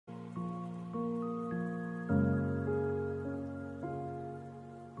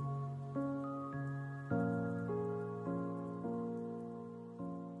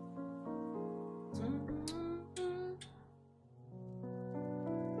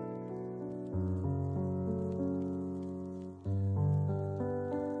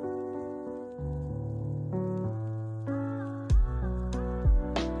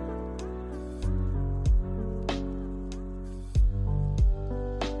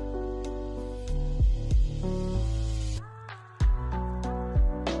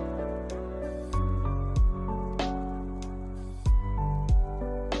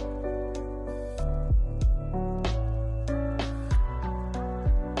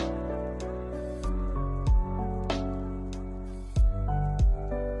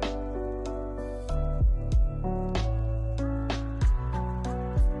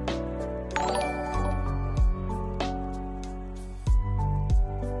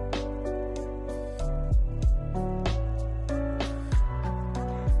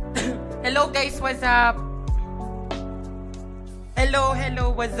Hello guys, what's up? Hello,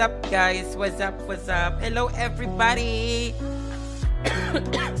 what's up guys? What's up? Hello everybody.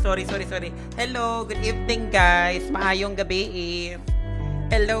 sorry. Hello, good evening guys. Maayong gabi.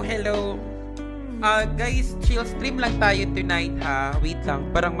 Hello. Guys, chill stream lang tayo tonight ha. Wait lang,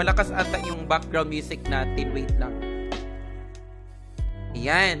 parang malakas ata yung background music natin. Wait lang.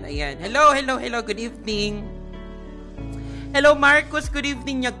 Ayan. Hello, good evening. Hello Marcos, good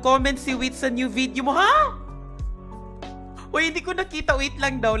evening. Nag-comment si Wait sa new video mo, ha? Uy, hindi ko nakita. Wait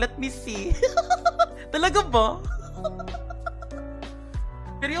lang daw, let me see. Talaga ba?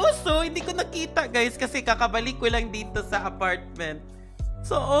 Seryoso, hindi ko nakita guys kasi kakabalik ko lang dito sa apartment.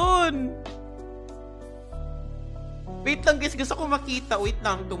 Saan? Wait lang guys, gusto ko makita. Wait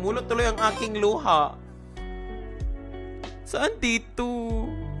lang, tumulot tuloy ang aking luha. Saan dito?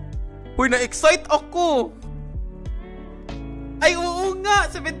 Uy, na-excite ako. Ay, oo nga.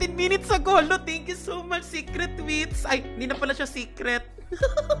 17 minutes ago. Hello, thank you so much, Secret Wits. Ay, hindi na pala siya secret.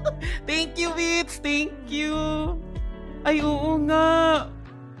 Thank you, Wits. Thank you. Ay, oo nga.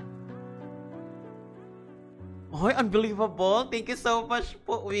 Ay, unbelievable. Thank you so much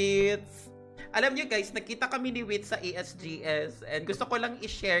po, Wits. Alam nyo guys, nakita kami ni Wits sa ASGS. And gusto ko lang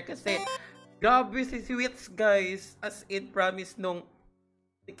i-share kasi grabe si Wits guys. As in, promise nung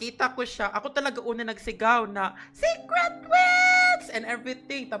nakita ko siya, ako talaga una nagsigaw na Secret Wits! And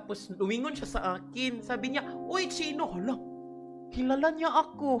everything. Tapos lumingon siya sa akin. Sabi niya, uy Chino, hala, kilala niya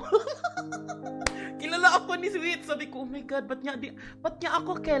ako. Kilala ako ni Wits. Sabi ko, oh my God, ba't niya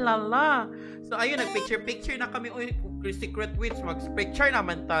ako kilala? So ayun, nag-picture na kami. Uy, Secret Wits, mag-picture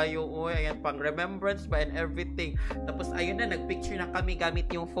naman tayo. Uy, ayan, pang remembrance ba and everything. Tapos ayun na, nag-picture na kami gamit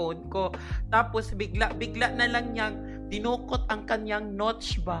yung phone ko. Tapos bigla na lang niyang dinukot ang kanyang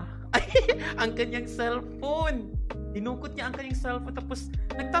notch ba? Ay, ang kanyang cellphone. Dinukot niya ang kanyang cellphone. Tapos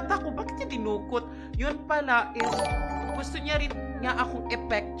nagtatako, bakit niya dinukot? Yun pala is, gusto niya rin nga akong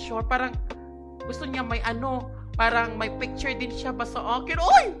e-picture. Parang gusto niya may parang may picture din siya ba sa akin.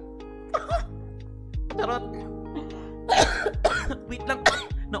 Oy! Charot. Wait lang.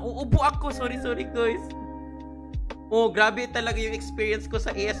 Nauubo ako. Sorry guys. Oh, grabe talaga yung experience ko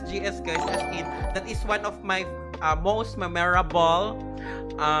sa ASGS guys. As in, that is one of my most memorable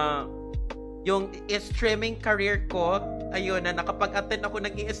yung streaming career ko. Ayun, na nakapag-attend ako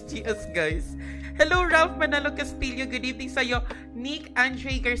ng ASGS guys. Hello Ralph Manalo Castillo, good evening sa'yo. Nick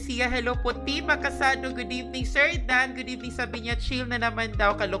Andre Garcia, hello po. Team Makasado, good evening. Sir Dan, good evening. Sabi niya, chill na naman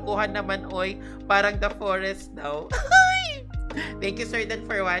daw. Kalokohan naman, oy. Parang The Forest daw. Thank you Sir Dan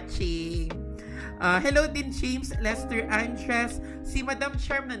for watching. Hello din James Lester Andres. Si Madam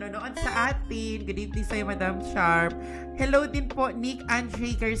Charm nanonood sa atin. Good evening sa'yo Madam Charm. Hello din po Nick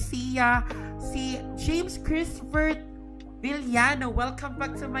Andre Garcia. Si James Christopher Villano, welcome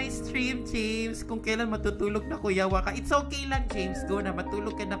back to my stream, James. Kung kailan matutulog na Kuya Waka, it's okay lang, James. Go na,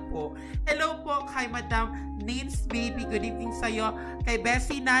 matulog ka na po. Hello po kay Madam Nains Baby, good evening sa'yo. Kay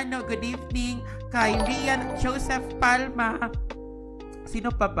Bessie Nano, good evening. Kay Rian Joseph Palma.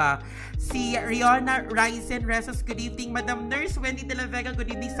 Sino pa ba? Si Riona Ryzen Resas, good evening. Madam Nurse Wendy De La Vega, good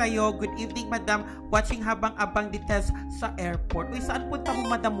evening sa'yo. Good evening, Madam. Watching habang abang dites sa airport. Uy, saan punta mo,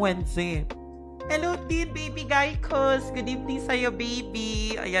 Madam Wendy? Hello din, baby Gaikos. Good evening sa'yo,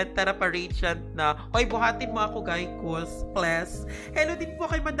 baby. Ayan, tara pa radiant na. Hoy, buhatin mo ako, Gaikos. Please. Hello din po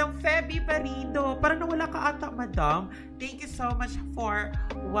kay Madam Feby Barido. Parang nawala ka ata, Madam. Thank you so much for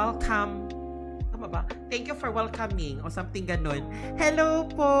welcome. Tama ba? Thank you for welcoming or something ganun. Hello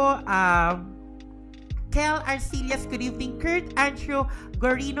po, Kel Arcelias, good evening. Kurt Andrew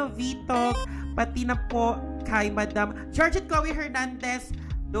Gorino Vitog. Pati na po kay Madam Georgette Chloe Hernandez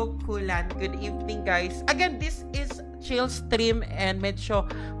Dokulan. Good evening guys. Again, this is chill stream and medyo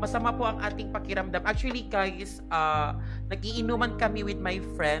masama po ang ating pakiramdam. Actually guys, nagiinuman kami with my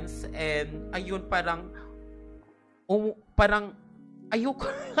friends and ayun parang ayoko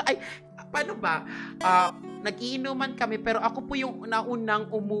ay paano ba? Nagiinuman kami pero ako po yung naunang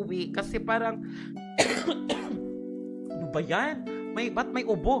umuwi kasi parang ano ba yan? Ba't may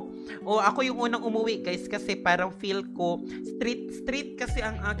ubo? O ako yung unang umuwi guys kasi parang feel ko street kasi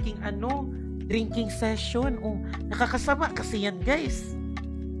ang aking drinking session. O nakakasama kasi yan guys.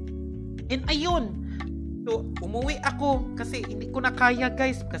 And ayun. So umuwi ako kasi hindi ko na kaya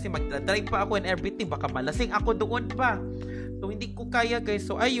guys kasi magdadrive pa ako and everything. Baka malasing ako doon pa. So hindi ko kaya guys.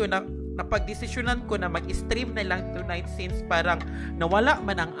 So ayun napagdesisyonan ko na mag-stream na lang tonight since parang nawala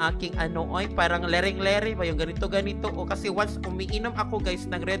man ang aking parang lereng-lereng ba yung ganito o kasi once umiinom ako guys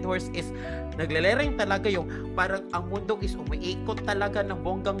ng Red Horse is naglelereng talaga yung parang ang mundo is umiikot talaga ng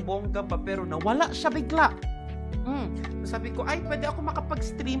bonggang-bongga pa pero nawala siya bigla. So sabi ko, ay, pwede ako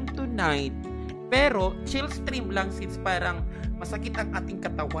makapag-stream tonight. Pero, chill stream lang since parang masakit ang ating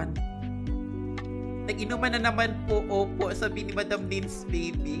katawan. Nag-inuman na naman po, opo, sabi ni Madam Nins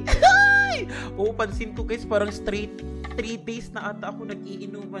Baby. Pansin ko guys, parang straight 3 days na ata ako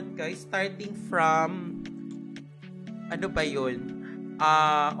nag-iinuman guys. Starting from, ano ba yun?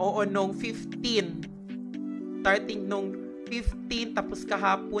 Nung 15. Starting nung 15, tapos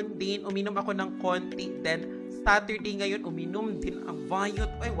kahapon din, uminom ako ng konti. Then, Saturday ngayon, uminom din ang Vayot.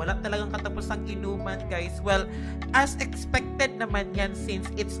 Ay, wala talagang katapos ang inuman, guys. Well, as expected naman yan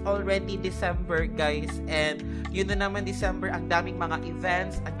since it's already December, guys. And yun na naman December, ang daming mga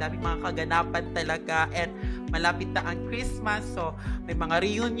events, ang daming mga kaganapan talaga. And malapit na ang Christmas. So, may mga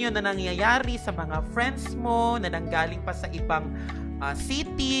reunion na nangyayari sa mga friends mo na nanggaling pa sa ibang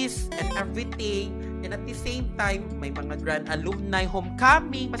cities and everything. And at the same time, may mga grand alumni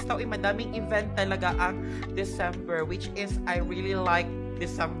homecoming. Basta madaming event talaga ang December, which is I really like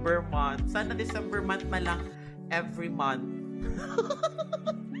December month. Sana December month malang every month.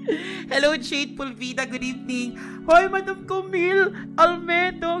 Hello, Jade Pulvida. Good evening. Hi, Madam Camille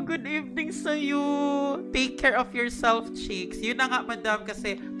Almedo. Good evening sa you. Take care of yourself, chicks. Yun na nga, Madam,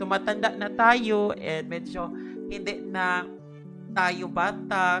 kasi tumatanda na tayo and medyo hindi na tayo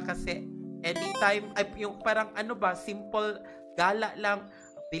bata kasi anytime, ay, yung parang simple gala lang,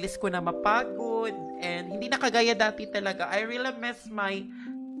 bilis ko na mapagod and hindi na kagaya dati talaga. I really miss my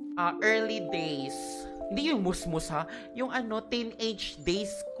early days. Hindi yung musmus ha, yung teenage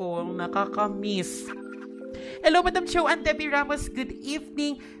days ko, nakakamiss. Hello, Madam Cho and Debbie Ramos, good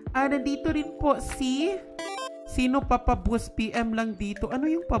evening. Nandito rin po si sino pa pa-boost? PM lang dito. Ano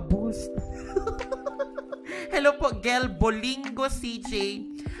yung pa-boost? Hello po, Gel Bolingo CJ.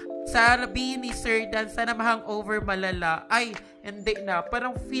 Sabi ni Sir Dan, sana ma-hangover malala. Ay, hindi na.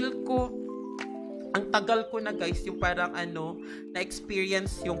 Parang feel ko, ang tagal ko na guys, yung parang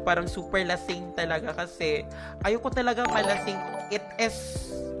na-experience yung parang super lasing talaga kasi ayoko talaga malasing. It is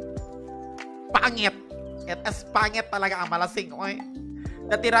pangit. It is pangit talaga ang malasing. Oy.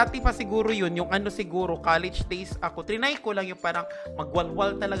 Dati-rati pa siguro yun, yung siguro, college days ako. Trinay ko lang yung parang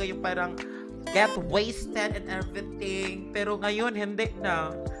magwalwal talaga, yung parang get wasted and everything. Pero ngayon, hindi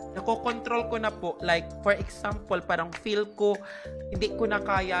na. Nakokontrol ko na po. Like, for example, parang feel ko, hindi ko na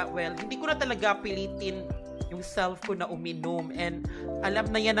kaya, well, hindi ko na talaga pilitin yung self ko na uminom. And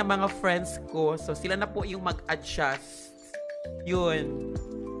alam na yan ng mga friends ko. So, sila na po yung mag-adjust. Yun.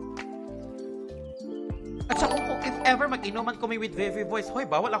 At saka kung if ever mag-inuman kami with Vivi Voice, hoy,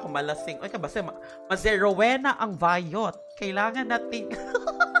 bawal ako malasing. Oy, kabase, mazerowena ang Vayot. Kailangan natin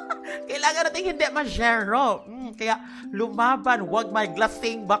hindi ma-zero. Kaya lumaban, wag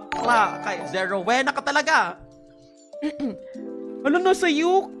mag-lasing bakla. Kaya zerowena ka talaga. Ano na sa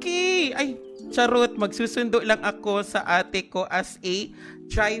Yuki? Ay, charot, magsusundo lang ako sa ate ko as a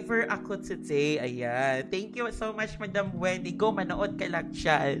driver ako today. Ayan. Thank you so much, Madam Wendy. Go, manood ka lang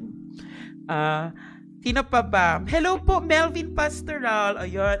dyan. Sino pa ba? Hello po, Melvin Pastoral.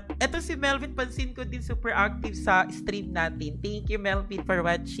 Ayun. Ito si Melvin, pansin ko din super active sa stream natin. Thank you, Melvin, for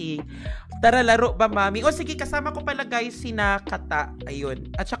watching. Tara, laro ba, mami? O sige, kasama ko pala guys si Nakata. Ayun.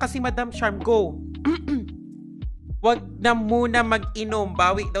 At saka si Madam Charm. Go. Wag na muna mag-inom.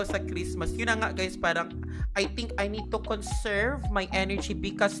 Bawi daw sa Christmas. Yun na nga guys, parang I think I need to conserve my energy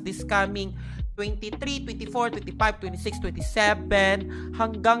because this coming 23, 24, 25, 26, 27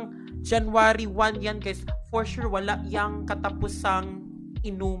 hanggang January 1 yan guys, for sure wala yang katapusang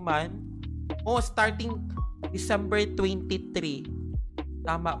inuman. Starting December 23.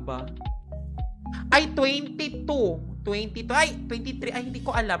 Tama ba? Ay, 22. Ay, 23. Ay, hindi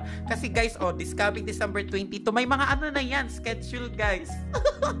ko alam. Kasi guys, this coming December 22, may mga na yan, schedule guys.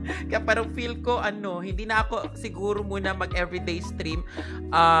 Kaya parang feel ko, hindi na ako siguro muna mag-everyday stream.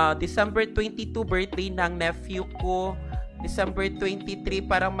 December 22, birthday ng nephew ko. December 23,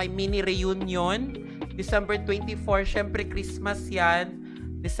 parang may mini reunion. December 24, syempre Christmas yan.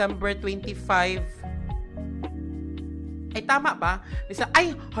 December 25, ay tama ba?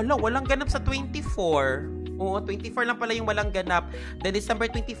 Ay, hala, walang ganap sa 24. Oo, 24 lang pala yung walang ganap. Then December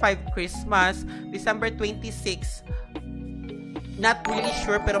 25, Christmas. December 26, not really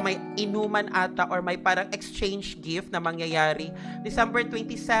sure, pero may inuman ata or may parang exchange gift na mangyayari. December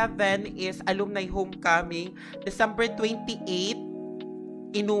 27 is alumni homecoming. December 28,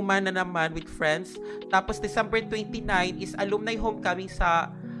 inuman na naman with friends. Tapos December 29 is alumni homecoming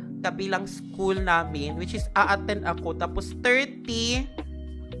sa kabilang school namin, which is a-attend ako. Tapos 30,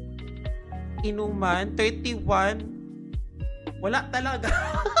 inuman. 31, wala talaga.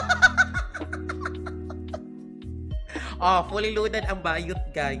 Fully loaded ang bayot,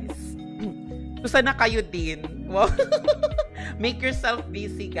 guys. So, sana kayo din. Wow. Make yourself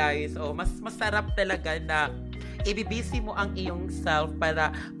busy, guys. Oh, mas masarap talaga na ibibisi mo ang iyong self para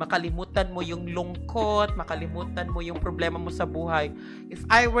makalimutan mo yung lungkot, makalimutan mo yung problema mo sa buhay. If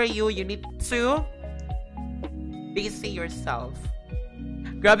I were you, you need to busy yourself.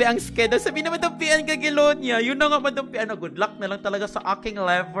 Grabe ang schedule. Sabi na Madam Pian Gagilonia. Yun na nga Madam Pian. Good luck na lang talaga sa aking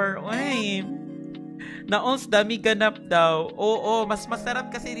lever. Uy. Naons dami ganap daw. Oo, mas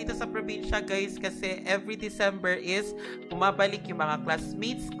masarap kasi dito sa probinsya guys kasi every December is bumabalik yung mga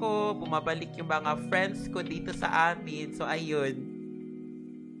classmates ko, bumabalik yung mga friends ko dito sa amin. So ayun.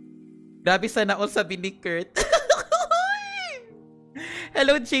 Grabe sana all sabi ni Kurt.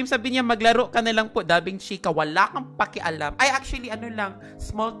 Hello James, sabi niya maglaro ka na lang po, dabing chika, wala kang pakialam. Ay actually ano lang,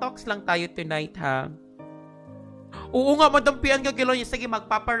 small talks lang tayo tonight ha. Oo nga, Madam Pian Gagilonia. Sige,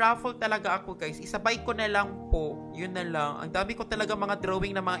 magpaparaffle talaga ako, guys. Isabay ko na lang po. Yun na lang. Ang dami ko talaga mga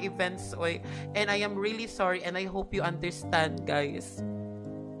drawing na mga events. Oy. And I am really sorry and I hope you understand, guys.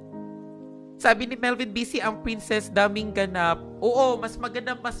 Sabi ni Melvin, busy ang princess, daming ganap. Oo, mas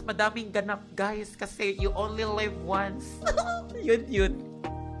maganda, mas madaming ganap, guys. Kasi you only live once. Yun.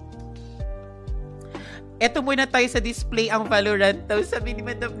 Eto muna tayo sa display ang Valorant. Sabi ni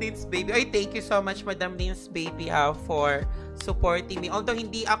Madam Nins Baby. Ay, thank you so much Madam Nins Baby for supporting me. Although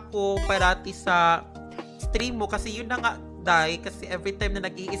hindi ako parati sa stream mo kasi yun na nga Day, kasi every time na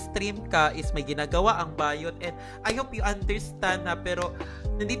nag-i-stream ka is may ginagawa ang bayot and I hope you understand na pero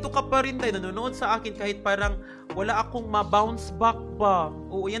nandito ka pa rin tayo, nanonood sa akin kahit parang wala akong ma-bounce back ba.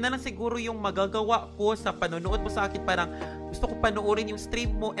 Oo, yan na lang siguro yung magagawa ko sa panonood mo sa akin. Parang gusto ko panoorin yung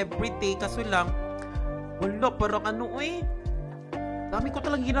stream mo everyday kaso lang wala, parang ano dami ko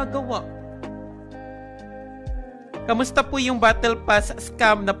talagang ginagawa. Kamusta po yung Battle Pass?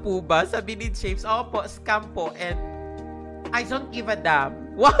 Scam na po ba? Sabi ni James. Oo po, scam po and I don't give a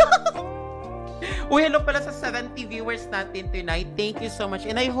damn. Wow! Hello pala sa 70 viewers natin tonight. Thank you so much.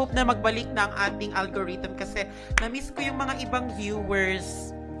 And I hope na magbalik na ang ating algorithm kasi na-miss ko yung mga ibang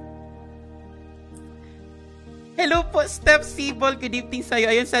viewers. Hello po, Steph Sibol. Good evening sa'yo.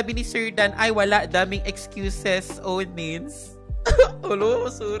 Ayun, sabi ni Sir Dan, ay wala, daming excuses. Oh, means.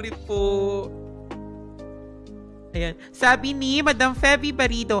 Hello, sorry po. Ayan. Sabi ni Madam Feby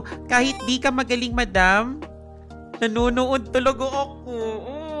Barido, kahit di ka magaling, Madam, nanonood talaga ako.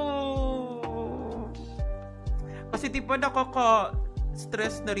 Oh. Kasi di ba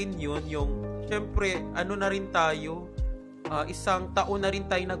nakaka-stress na rin yun. Yung, syempre, ano na rin tayo. Isang taon na rin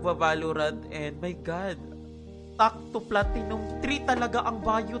tayo nagva-Valorant. And my God, tak to Platinum 3 talaga ang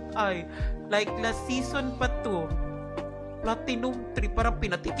bayot ay. Like last season pa to. Platinum 3. Parang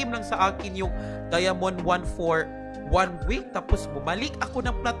pinatikim lang sa akin yung Diamond 1 for 1 week. Tapos bumalik ako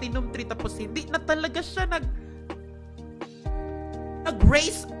ng Platinum 3. Tapos hindi na talaga siya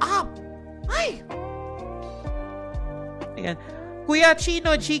nag-raise up. Ay! Ayan. Kuya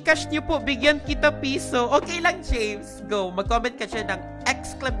Chino, Gcash niyo po. Bigyan kita piso. Okay lang, James. Go. Mag-comment ka siya ng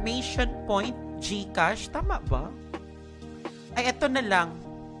exclamation point Gcash. Tama ba? Ay, eto na lang.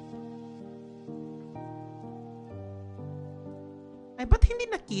 Ay, ba't hindi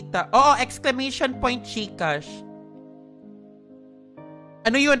nakita? Oo, exclamation point Gcash.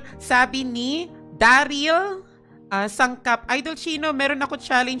 Ano yun? Sabi ni Daryl Sangkap. Idol Chino, meron ako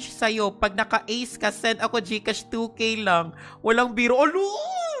challenge sa'yo. Pag naka-ace ka, send ako Gcash 2K lang. Walang biro. Alo!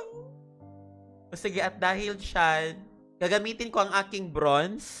 O sige, at dahil siya, gagamitin ko ang aking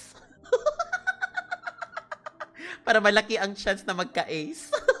bronze. Para malaki ang chance na magka-ace.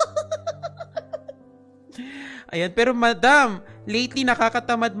 Ayan, pero madam, lately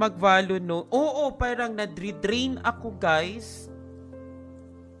nakakatamad mag-valo, no? Oo, parang na-drain ako, guys.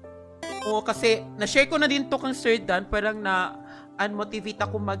 Oo, kasi na-share ko na din to kang Sir Dan, parang na-unmotivate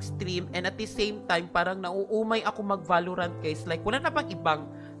ako mag-stream and at the same time, parang nauumay ako mag-Valorant, guys. Like, wala na bang ibang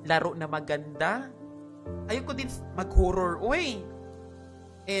laro na maganda? Ayoko din mag-horror, uy.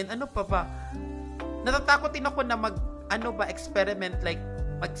 And ano pa ba? Natatakot din ako na experiment, like,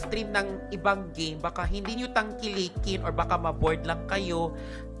 mag-stream ng ibang game. Baka hindi nyo tangkilikin or baka ma-board lang kayo.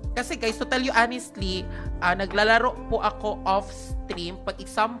 Kasi guys, to tell you honestly, naglalaro po ako off-stream. Pag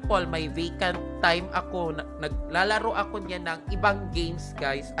example, may vacant time ako, naglalaro ako niya ng ibang games,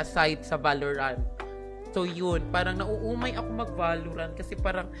 guys, aside sa Valorant. So yun, parang nauumay ako mag-Valorant kasi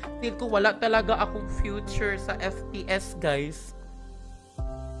parang feel ko wala talaga akong future sa FPS, guys.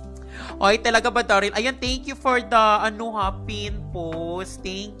 Oy, talaga ba, Daryl? Ayan, thank you for the, pin post.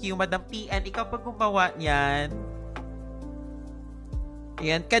 Thank you, Madam PN. Ikaw pa gumawa niyan.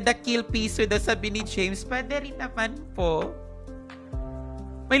 Ayan, kada kill piso daw sabi ni James. Pwede rin naman po.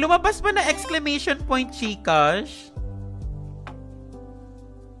 May lumabas ba na exclamation point, Gcash?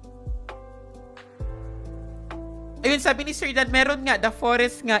 Ayun, sabi ni Sir Dan, meron nga, The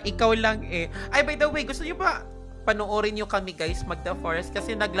Forest nga, ikaw lang eh. Ay, by the way, gusto nyo ba panoorin nyo kami guys mag The Forest?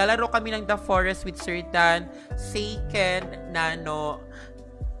 Kasi naglalaro kami ng The Forest with Sir Dan, Seiken, Nano.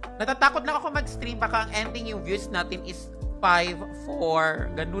 Natatakot lang ako mag-stream, baka ang ending yung views natin is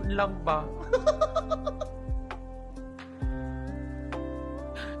 5-4. Ganun lang ba?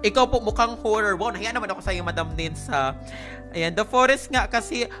 Ikaw po mukhang horror. Wow, nahiya naman ako sa iyo, Madam Ninsa. Ayan, The Forest nga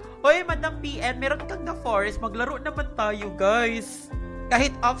kasi. Hoy, Madam PN, meron kang The Forest. Maglaro naman tayo, guys.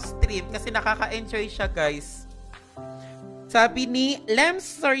 Kahit off-stream kasi nakaka-enjoy siya, guys. Sabi ni Lems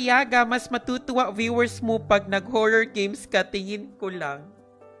Soryaga, mas matutuwa viewers mo pag nag-horror games ka, tingin ko lang.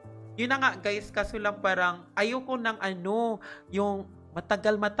 Yun na nga, guys, kaso lang parang ayoko ng yung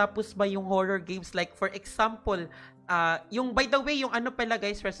matagal matapos ba yung horror games. Like, for example, yung by the way, yung pala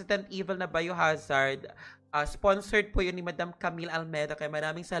guys, Resident Evil na Biohazard, sponsored po yun ni Madam Camille Almeida. Kaya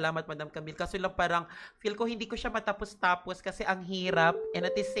maraming salamat, Madam Camille. Kaso lang parang feel ko hindi ko siya matapos-tapos kasi ang hirap and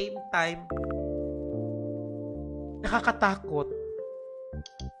at the same time, nakakatakot.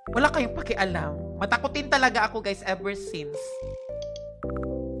 Wala kayong pakialam. Matakotin talaga ako guys ever since.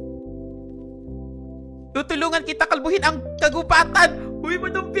 Tutulungan kita kalbuhin ang kagubatan. Uy,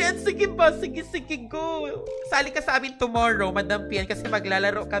 Madam Pian, sige ba? Sige, go. Sali ka sa amin tomorrow, Madam Pian, kasi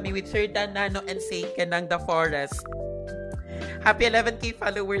maglalaro kami with Sir Dan, Nano, and Seiken ng The Forest. Happy 11K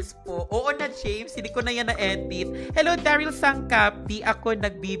followers po. Oo na, James. Hindi ko na yan na-edit. Hello, Daryl Sangkap. Di ako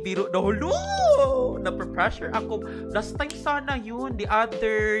nagbibiro. Hello! Napapressure ako. Last time sana yun. The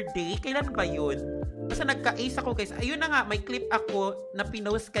other day. Kailan ba yun? Basta nagka-ace ako, guys. Ayun na nga. May clip ako na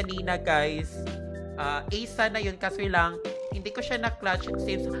pinost kanina, guys. Ace sana yun. Kaso lang, hindi ko siya na-clutch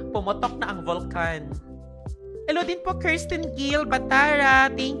since pumotok na ang volcan. Hello din po, Kirsten Gill Batara.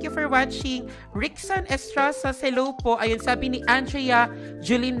 Thank you for watching. Rickson Estrasas, hello po. Ayun, sabi ni Andrea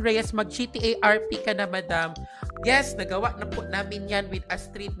Julene Reyes, mag-GTA RP ka na, madam. Yes, nagawa na po namin yan with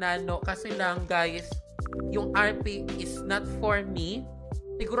Astrid Nano. Kasi lang, guys, yung RP is not for me.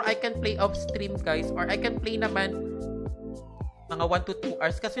 Siguro I can play off stream, guys. Or I can play naman mga 1 to 2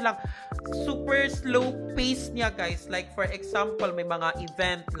 hours. Kasi lang, super slow pace niya, guys. Like, for example, may mga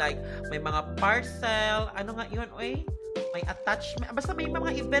event, like, may mga parcel, ano nga yun, oy? May attachment. Basta may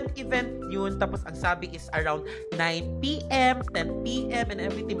mga event yun. Tapos, ang sabi is around 9 p.m., 10 p.m., and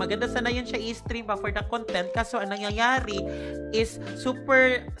everything. Maganda sana yun siya i-stream pa for the content. Kaso, ang nangyayari is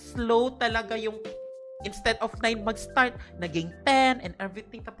super slow talaga yung instead of 9 mag-start, naging 10 and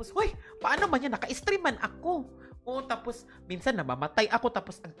everything. Tapos, hoy, paano man yan? Naka-stream man ako. O, tapos, minsan namamatay ako,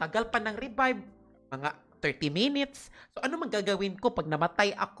 tapos ang tagal pa ng revive, mga 30 minutes. So, ano man gagawin ko pag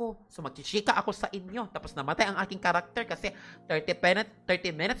namatay ako? So, magchika ako sa inyo, tapos namatay ang aking character kasi 30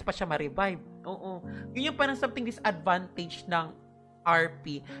 minutes pa siya ma-revive. Oo. Yun yung parang something disadvantage ng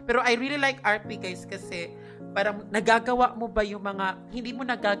RP. Pero I really like RP, guys, kasi parang nagagawa mo ba yung mga hindi mo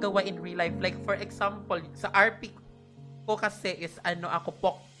nagagawa in real life. Like, for example, sa RP ko kasi is ako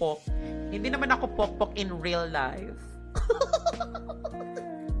pokpok. Hindi naman ako pokpok in real life.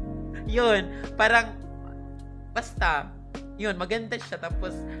 Yun, parang basta, yun, maganda siya.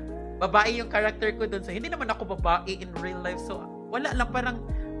 Tapos, babae yung character ko dun. So, hindi naman ako babae in real life. So, wala lang, parang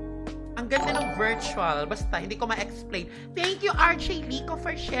ang ganda ng virtual. Basta, hindi ko ma-explain. Thank you, RJ Lico,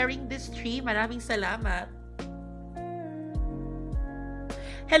 for sharing this stream. Maraming salamat.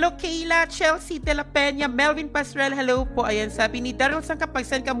 Hello, Kayla, Chelsea De La Peña, Melvin Pasrel, hello po. Ayan, sabi ni Daryl, saan kapag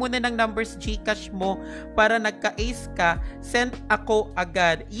send ka muna ng numbers Gcash mo para nagka-ace ka, send ako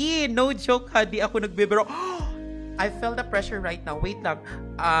agad. Yee, no joke ha, di ako nagbibiro. I feel the pressure right now. Wait lang.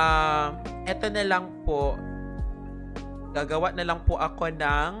 Eto na lang po. Gagawa na lang po ako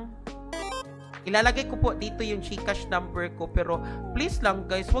ng ilalagay ko po dito yung Gcash number ko, pero please lang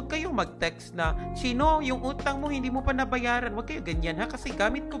guys, huwag kayong mag-text na, Chino, yung utang mo hindi mo pa nabayaran. Huwag kayo ganyan ha, kasi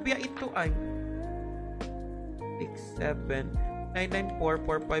gamit ko biya ito ay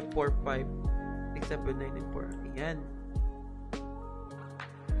 67-994-4545 67994. Ayan.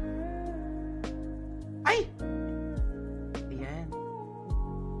 Ay! Ayan.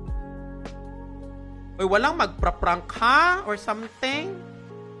 Uy, walang magpra-prank ha? Or something?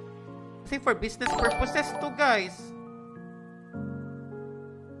 Kasi for business purposes to, guys.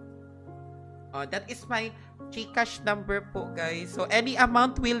 Oh, that is my Gcash number po, guys. So, any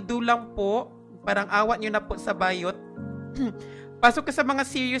amount will do lang po. Parang awat nyo na po sa bayot. Pasok ka sa mga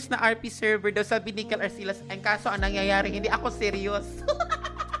serious na RP server daw, sabi ni Kel Arcilas. Ang kaso, ang nangyayari, hindi ako serious.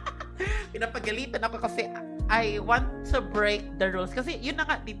 Pinapagalitan ako kasi I want to break the rules. Kasi, yun na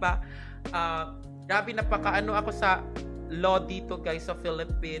nga, diba? Grabe, napakaano ako sa law dito, guys, sa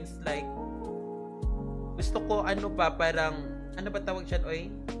Philippines. Like, gusto ko, parang, ano ba tawag dyan,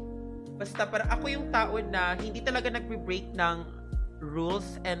 oy? Basta para ako yung tao na hindi talaga nagbe-break ng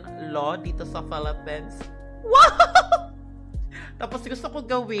rules and law dito sa Philippines. Wow! Tapos gusto ko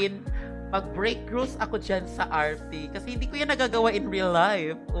gawin, mag-break rules ako dyan sa RP. Kasi hindi ko yan nagagawa in real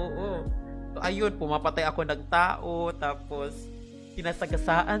life. Oo. So, ayun, pumapatay ako ng tao. Tapos,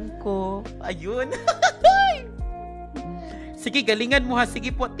 sinasagasaan ko. Ayun. Sige, galingan mo ha. Sige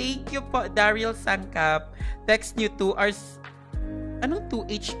po, thank you po, Daryl Sangkap. Text nyo 2 hours. Anong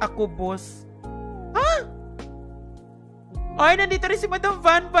 2H ako, boss? Ha? Ay, nandito rin si Madam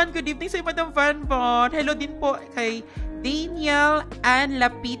Van Van. Good evening sa Madam Van Van. Hello din po kay Daniel and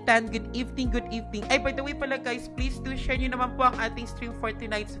Lapitan. Good evening, good evening. Ay, by the way pala guys, please do share nyo naman po ang ating stream for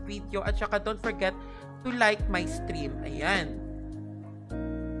tonight's video. At saka don't forget to like my stream. Ayan.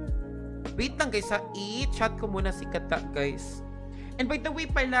 Wait lang guys ha. I-chat ko muna si Kata guys. And by the way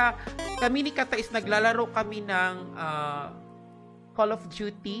pala, kami ni Kata is naglalaro kami ng Call of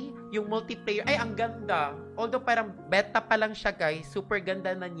Duty, yung multiplayer. Ay, ang ganda. Although parang beta pa lang siya guys. Super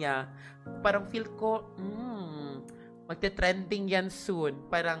ganda na niya. Parang feel ko, magte-trending yan soon.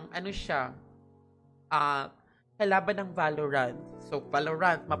 Parang ano siya, kalaban ng Valorant. So,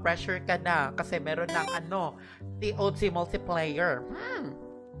 Valorant, ma-pressure ka na kasi meron ng TOC multiplayer.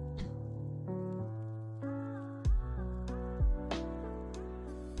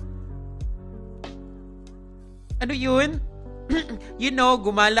 Ano yun? You know,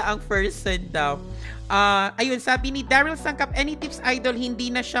 gumala ang person daw. Ayun, sabi ni Daryl Sangkap, any tips idol,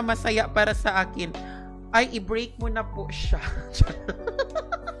 hindi na siya masaya para sa akin. Ay, i-break mo na po siya.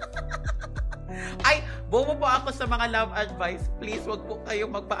 Ay, bobo po ako sa mga love advice. Please, wag po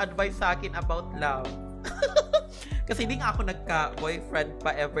kayong magpa-advise sa akin about love. Kasi hindi nga ako nagka-boyfriend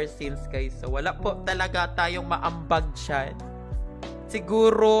pa ever since, guys. So, wala po talaga tayong maambag dyan.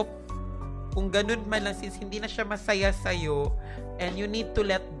 Siguro, kung ganun man lang, since hindi na siya masaya sa'yo, and you need to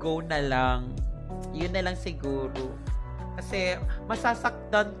let go na lang. Yun na lang siguro. Kasi,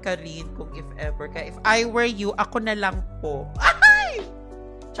 masasaktan ka rin kung if ever. Kaya if I were you, ako na lang po. Ay!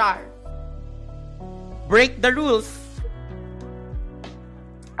 Char! Break the rules!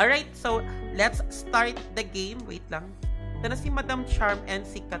 Alright, so, let's start the game. Wait lang. Ito na si Madam Charm and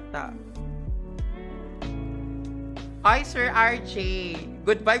si Kata. Hi, Sir RJ.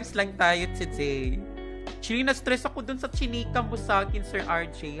 Good vibes lang tayo today. Actually, na-stress ako dun sa chinika mo sa akin, Sir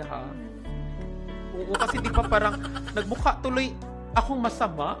RJ, ha? Oo, kasi di ba parang nagmukha tuloy akong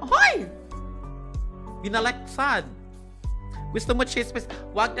masama? Hoy! Binalaksad. Gusto mo chismis?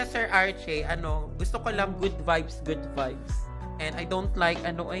 Wag na, Sir RJ. Gusto ko lang good vibes, good vibes. And I don't like,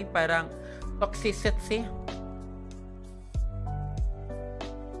 parang toxicity.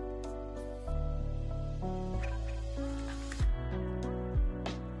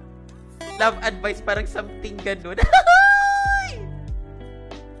 Love advice, parang something ganun.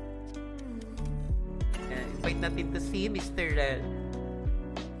 Invite natin to si Mr. Red.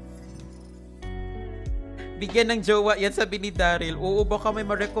 Bigyan ng jowa yan, sabi ni Daryl. Oo, baka may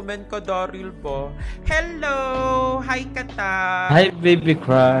ma-recommend ka, Daryl ba? Hello! Hi, Kata! Hi, baby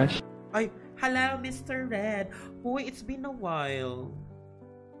crush! Ay, hello, Mr. Red. Uy, it's been a while.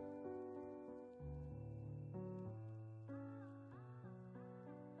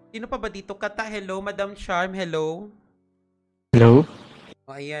 Sino pa ba dito? Kata, hello. Madam Charm, hello. Hello?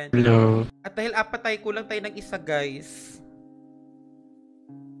 O, ayan. Hello? At dahil apat tayo, kulang tayo ng isa, guys.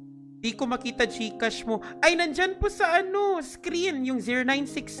 Di ko makita Gcash mo. Ay, nandyan po sa screen. Yung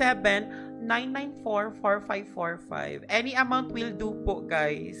 0967-994-4545. Any amount will do po,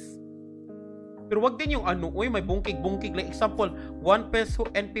 guys. Pero wag din yung may bungkig-bungkig. Like example, 1 peso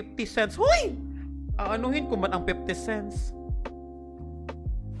and 50 cents. Hoy! Aanuhin ko man ang 50 cents.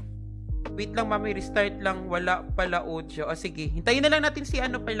 Wait lang, mami, restart lang. Wala pala audio. Sige, hintayin na lang natin si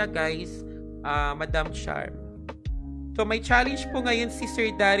pala, guys. Madam Charm. So, may challenge po ngayon si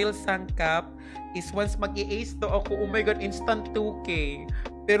Sir Daryl Sangkap is once mag-i-ace to ako, oh my God, instant 2K.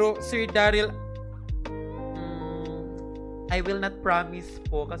 Pero, Sir Daryl, I will not promise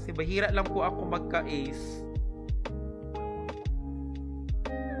po kasi bahira lang po ako magka-ace.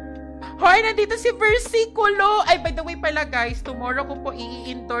 Hoy, nandito si Versiculo! Ay, by the way pala guys, tomorrow ko po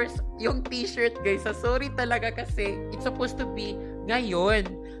i-endorse yung t-shirt guys. Sorry talaga kasi it's supposed to be ngayon.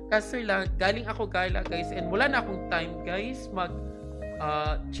 Kasi lang, galing ako gala guys and wala na akong time guys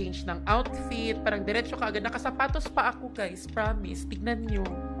change ng outfit. Parang diretso ka agad. Nakasapatos pa ako guys. Promise. Tignan nyo.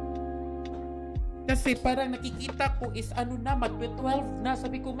 Kasi parang nakikita ko is mag-12 na.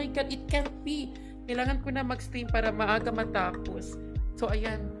 Sabi ko, my God, it can't be. Kailangan ko na mag-stream para maaga matapos. So,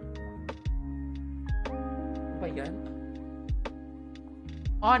 ayan. Ba yan?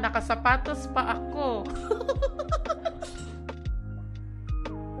 Oh, nakasapatos pa ako.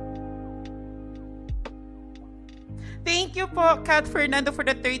 Thank you po, Kat Fernando, for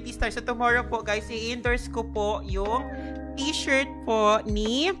the 30 stars. So tomorrow po, guys, i-endorse ko po yung t-shirt po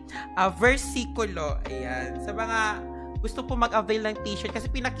ni Versiculo. Ayan. Sa mga gusto po mag-avail ng t-shirt, kasi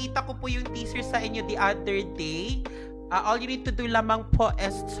pinakita ko po yung t-shirt sa inyo the other day. All you need to do lamang po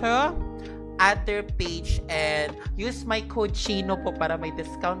is to add their page and use my code Chino po para may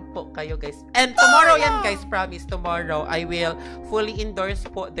discount po kayo, guys. And tomorrow yan, guys, promise, tomorrow I will fully endorse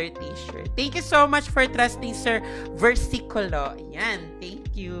po their t-shirt. Thank you so much for trusting, Sir Versiculo. Yan,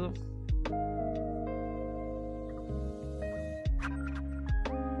 thank you.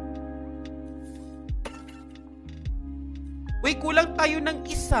 Uy, kulang tayo ng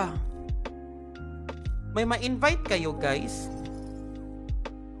isa. May ma-invite kayo, guys.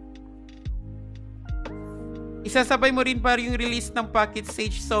 Isasabay mo rin para yung release ng Pocket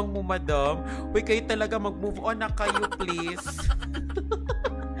Sage song mo, madam. Uy, kayo talaga mag-move on na kayo, please.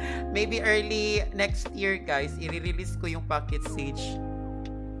 Maybe early next year, guys, i-release ko yung Pocket Sage.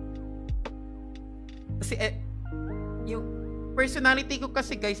 Kasi, yung personality ko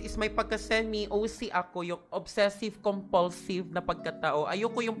kasi, guys, is may pagka-semi-OC ako, yung obsessive-compulsive na pagkatao.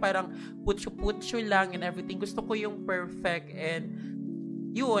 Ayoko yung parang putyo-putyo lang and everything. Gusto ko yung perfect and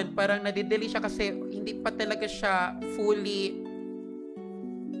yun, parang nadideli siya kasi hindi pa talaga siya fully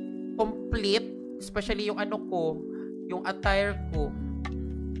complete. Especially yung ano ko, yung attire ko.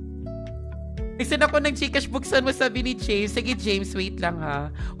 Nagsan ako ng Gcash, buksan mo, sabi ni James. Sige, James, wait lang ha.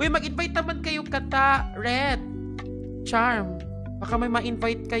 Uy, mag-invite naman kayo, Kata, Red, Charm. Baka may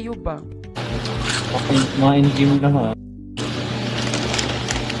ma-invite kayo ba? Okay, ma-in-game lang ha.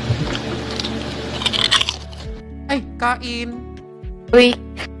 Ay, kain. Uy,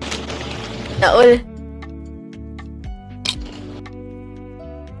 naul.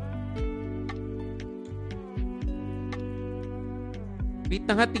 Wait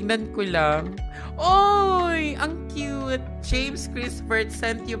na nga, tingnan ko lang. Oy, ang cute. James Christopher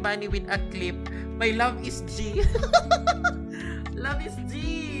sent you money with a clip. My love is G. Love is G.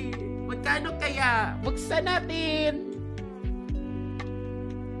 Magkano kaya? Buksan natin.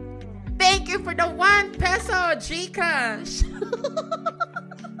 Thank you for the 1 peso, Gcash.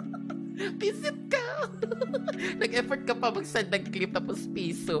 Visit ka. Nag-effort ka pa mag-send ng clip tapos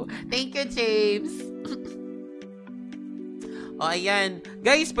piso. Thank you, James. O, ayan.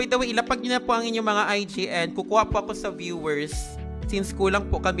 Guys, by the way, ilapag nyo na po ang inyong mga IGN. Kukuha po ako sa viewers since kulang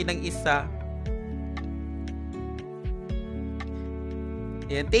po kami ng isa.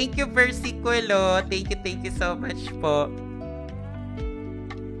 Ayan. Thank you, Versiculo. Thank you so much po.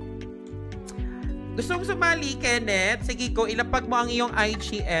 Gusto mong sumali, Kenneth? Sige, go. Ilapag mo ang iyong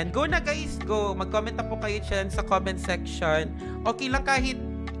IGN. Go na, guys. Go. Mag-comment na po kayo dyan sa comment section. Okay lang kahit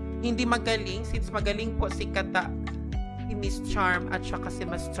hindi magaling since magaling po si Kata, si Miss Charm, at saka si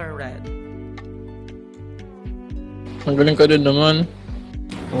Master Red. Magaling ka din naman.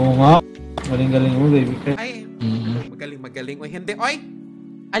 Oo nga. Galing-galing mo, baby. Ay, magaling. Uy, hindi. Oy!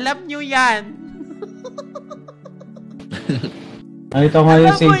 Alam nyo yan! Nakita nga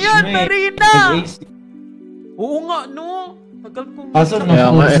yung Sage yan, mo Marina! Nag-AC. Oo nga, no? Tagal ko. Kaso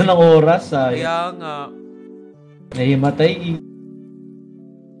napunas ng oras, Kaya nga. Nahimatay.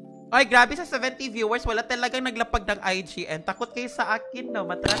 Ay, grabe sa 70 viewers. Wala talagang naglapag ng IGN. Takot kayo sa akin, no?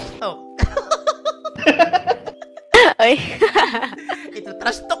 Matrash talk. Ay. Ito,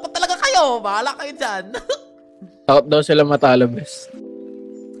 trash talk ko talaga kayo. Bahala kayo dyan. Takot daw sila matalo, best.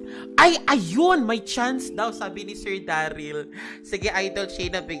 Ay, ayun! May chance daw, sabi ni Sir Daryl. Sige, Idol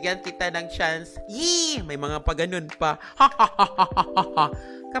Shayna, bigyan kita ng chance. Yee! May mga paganon pa. Ha ha ha ha ha ha.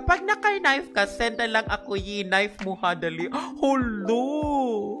 Kapag naka-knife ka, send na lang ako, yee. Knife mo ha, dali. Hello!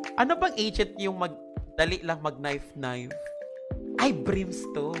 Ano bang agent yung dali lang mag-knife? Ay,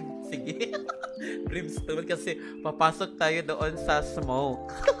 Brimstone. Sige. Brimstone kasi papasok tayo doon sa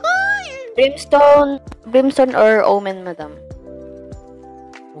smoke. Brimstone or Omen, madam?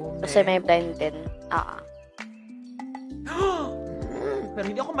 Kasi may blind din. Pero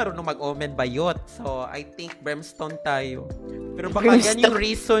hindi ako marunong mag-omen bayot. So, I think Brimstone tayo. Pero baka yan yung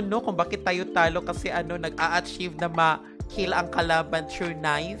reason, no? Kung bakit tayo talo kasi nag-a-achieve na ma-kill ang kalaban through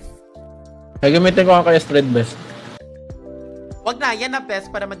knife. Ay, gamitin ko ang kaya spread best. Wag na, yan na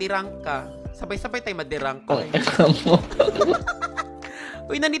best para madirang ka. Sabay-sabay tayo madirang ka.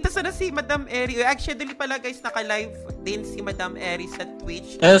 Uy, nandito sana si Madam Eri. Uy, actually pala guys, naka-live din si Madam Eri sa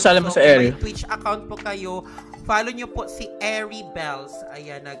Twitch. Ano sali mo sa Eri? May Twitch account po kayo. Follow nyo po si Eri Bells.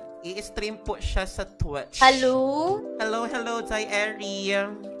 Ayan, nag-i-stream po siya sa Twitch. Hello? Hello, Jai Eri.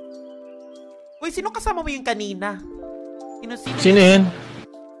 Uy, sino kasama mo yung kanina? Sino yun?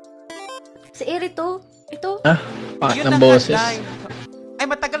 Si Eri to. Ito. Pangit ng boses. Ay,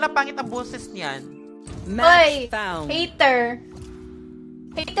 matagal na pangit ang boses niyan. Oy, hater.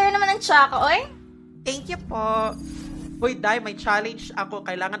 Hater naman ang tsaka, oy. Thank you po. Uy, Day, may challenge ako.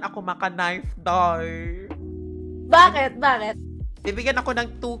 Kailangan ako maka-knife, Day. Bakit? Bakit? Bibigyan ako ng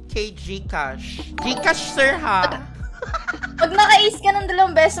 2K Gcash. Gcash, sir, ha? Pag naka-ace ka ng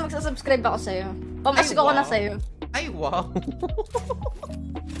 2 beses, magsasubscribe ako sa'yo. Pamasko ko na sa'yo. Ay, wow.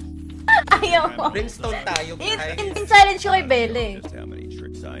 Ayaw mo. Brimstone tayo, guys. Yung challenge ko kay Belle.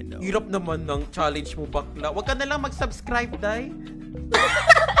 Hirap naman ng challenge mo, bakla. Huwag ka na lang mag-subscribe, Day.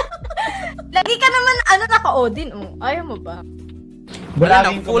 Lagi ka naman, naka-Odin. Oh. Ayaw mo ba? Wala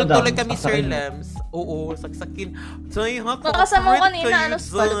na, full tuloy kami, Sir Lems. Oo, saksakin. Zoy, ha? Nakasama ko kanina,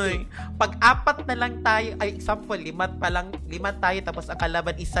 Zoy. Pag 4 na lang tayo, ay, example, 5 tayo, tapos ang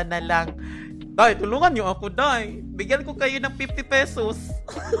kalaban, 1 na lang. Day, tulungan niyo ako, Day. Bigyan ko kayo ng 50 pesos.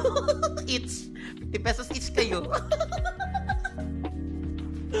 Each. 50 pesos each kayo.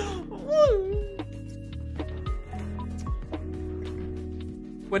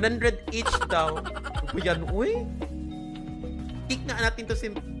 $100 each daw. Ano yan, uy? Kick nga natin to si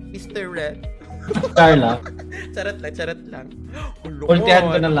Mr. Red. Carla. Charot lang. Ultihan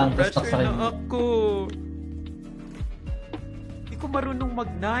ko na lang. Tapos Pressure saksakin mo. na ako. Hindi ko marunong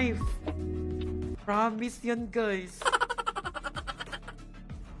mag-knife. Promise yan, guys.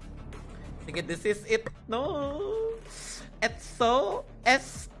 Sige, this is it. No. It's so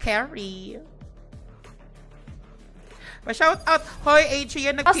scary. Pa-shout out. Hoy,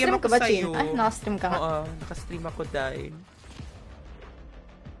 Adrian, nag-PM ako sa'yo. Ay, naka-stream ka nga. Oo, naka-stream ako dahil.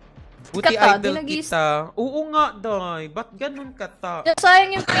 Buti idol kita. Oo nga, Day. Ba't ganun ka ta?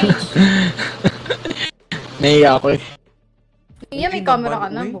 Sayang yung page. Naiya ako eh. Iya, may camera ka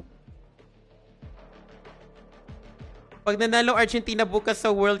na. Pag nanalo Argentina bukas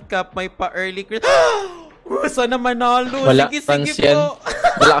sa World Cup, may pa-early sana manalo. Wala, sige France po. yan.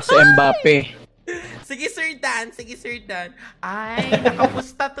 Wala kasi Mbappe. Sige, Sir Dan. Ay,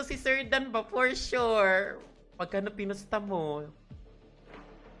 nakapusta to si Sir Dan ba? For sure. Pagkano pinusta mo?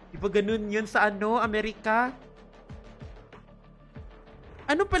 Iba ganun yun sa Amerika?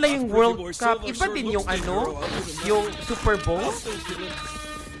 Ano pala yung World Cup? Iba din yung yung Super Bowl?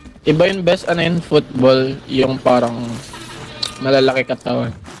 Iba yung best football, yung parang malalaki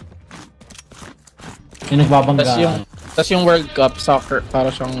katawan. Yung nagbabanggaan. Tas yung World Cup, soccer,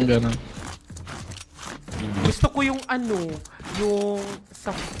 para siyang gano'n. Gusto ko yung yung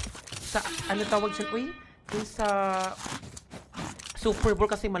sa ano tawag siya? Uy, yung sa Super Bowl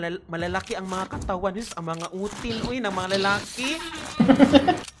kasi malalaki ang mga katawan, ang mga utin, ng mga lalaki.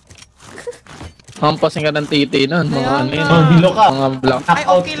 Hampasin ka ng titi nun, mga yun. Hilo ka. Mga black. Ay,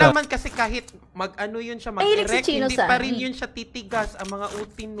 okay lang man kasi kahit yun siya, mag-erect, si Chino hindi pa sa rin yun siya titigas, ang mga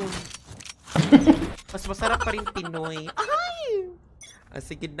utin nun. Mas masarap pa rin Pinoy. Ay!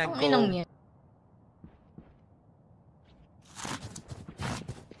 Sige na, go. Ang inang niya.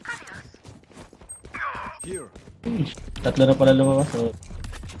 Tatlo na pala lumabas. So.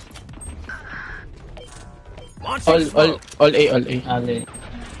 All A. Ale.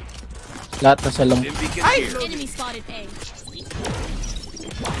 Lahat na sa lang. Ay! Enemy spotted A.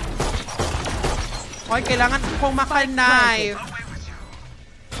 Okay, kailangan kong maka-knife.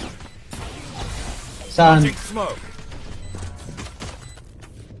 Saan?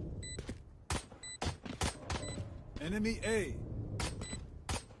 Enemy A.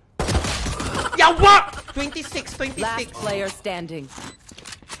 Yawa! 26. Last player standing.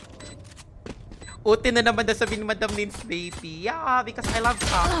 Uti na naman na sabihin ni Madam Lins, baby. Yeah, because I love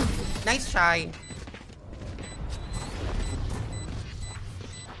her. Nice shine.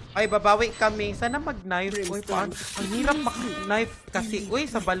 Ay, babawi kami. Sana mag-knife. Uy, ang hirap mag-knife kasi. Uy,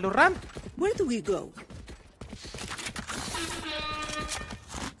 sa Valorant. Where do we go?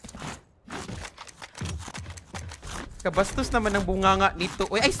 Kabastos naman ang bunganga nito.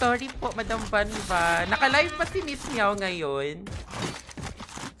 Uy, ay, sorry po, Madam Banba. Naka-live pa si Miss Meow ngayon.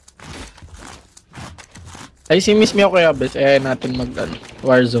 Ay, si Miss Meow kaya, bes. Natin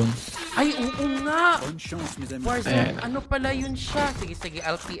Warzone. Ay, oo nga. Bonne chance, mes amis. Warzone, ano pala yun siya? Sige,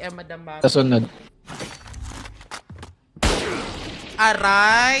 LPM, Madam Banba. Kasunod.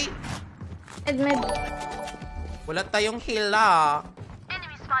 Aray! Med. Wala tayong hila.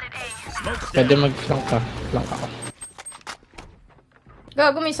 Pwede mag-flank ka. Flank ako.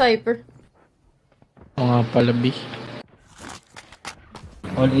 Gago, may cypher. Mga palabi.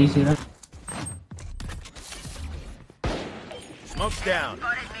 All easy na. Smoke's down.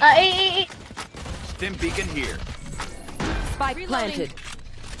 Stim beacon here. Spike planted.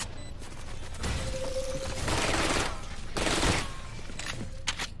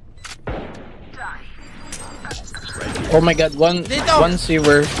 Oh my god, one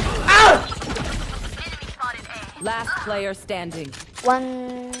sewer. Last player standing.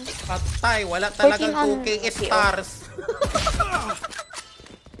 One... Patay, wala talagang 14 on 2K stars.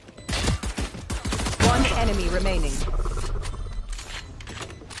 One enemy remaining.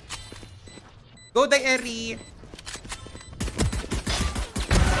 Go, Diary!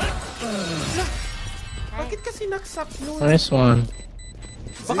 Bakit kasi naksak nun? Nice one.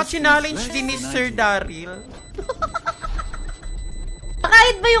 Baka challenge din ni Sir Daryl.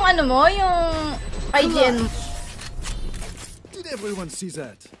 Nakahit ba yung ano mo? Yung IGN mo? Did everyone see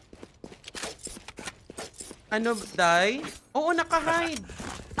that? Ano, Day? Oo, naka-hide.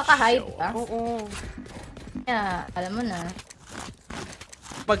 Nakahide ba? Oo. Yeah, alam mo na.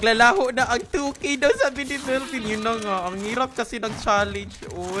 Paglalaho na ang 2K daw, sabi ni Melvin. Yun na nga, ang hirap kasi ng challenge.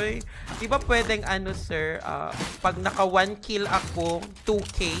 Uy. Di ba pwedeng ano, sir, pag naka 1 kill ako,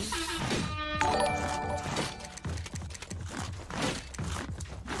 2K?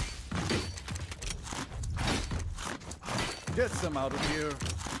 Get some out of here.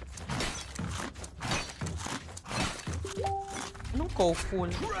 Anong co-full?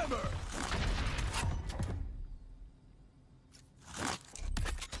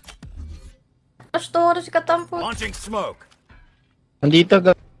 Pastor, si Katampo. Launching smoke. Nandito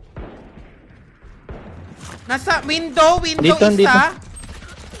ga. Nasa window Dito, isa. dito.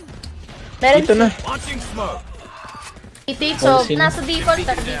 Meron Dito na. Launching smoke. CT, so Policy na. nasa default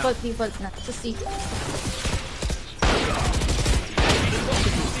na. Default na. Sa C.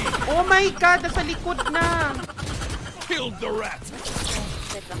 Oh my God, nasa likod na. Killed the rat.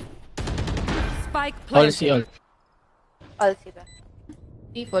 Spike All planted. see all. All ba?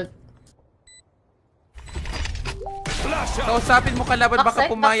 Default. Flash out. Kausapin mo kalaban, baka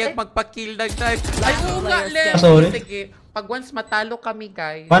Backside, pumayag backside. magpa-kill ng time. Ay, oo nga, Len. Sorry. Sige, pag once matalo kami,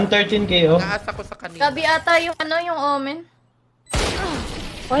 guys, 113k, oh. naasa ko sa kanila. Gabi ata yung ano, yung Omen.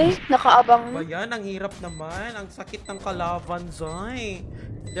 Uy, nakaabang. Ba yan, ang hirap naman. Ang sakit ng kalaban, Zoy.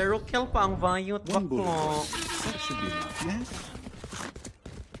 Zero kill pa ang Vayot One bullet. bako. That should be enough, yes?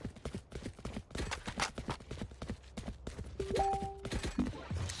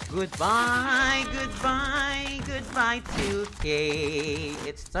 Goodbye, goodbye, goodbye 2K.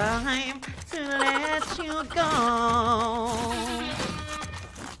 It's time to let you go.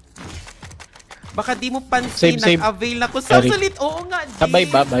 Baka di mo pansin, Save. nag-avail ako sa Sorry. sulit. Oo nga, James. Sabay,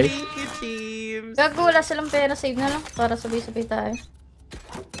 bye-bye. Thank you, James. Gago, wala silang pera. Save na lang. Para sabay-sabay tayo.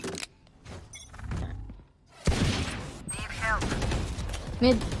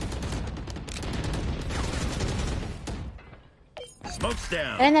 Mid. Smoke's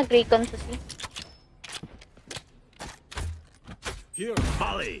down. Ay, nag-recon sa C. Here,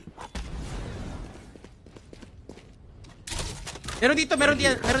 volley. Meron dito, meron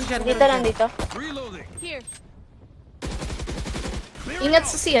diyan, meron dyan. Dito lang, dito. Reloading. Ingat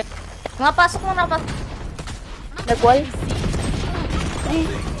sa C. Mga pasok mo na pa. Nag-wall.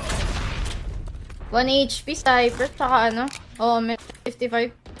 1 HP, sniper, tsaka ano. Omen, 55.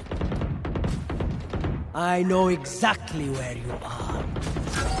 I know exactly where you are.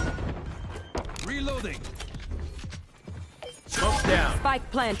 Reloading. Smoke's down. Spike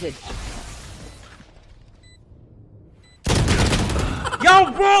planted.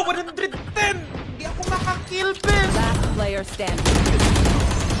 Yo, bro! 110! Hindi ako makakill, Ben! Last player standing.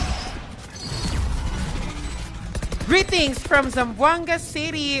 Greetings from Zamboanga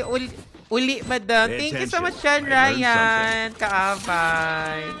City. Uli, madam. Pay Thank you so attention. much, Jan I learned Ryan.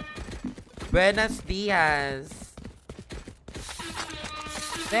 Kaabay. Buenos dias.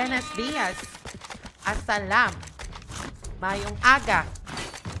 Buenos dias. Asalam. Mayong aga.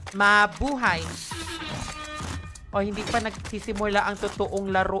 Mabuhay. O, hindi pa nagsisimula ang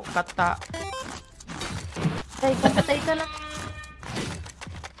totoong laro, kata. Patay ka lang.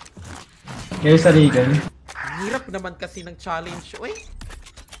 Kayo sa Regan. Ang hirap naman kasi ng challenge, oy.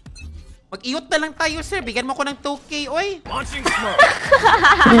 Mag-iot na lang tayo, sir. Bigyan mo ko ng 2K, oy. Launching smoke.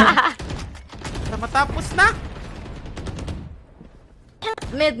 Para matapos na.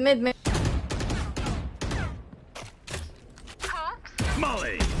 Mid.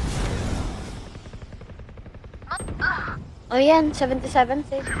 Molly. O yan, 77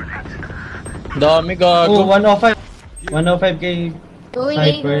 save. Dami Oh, gago. 105. 105k Going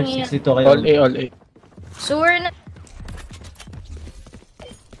sniper, A. 62 kayo. All A, all A. Sewer na.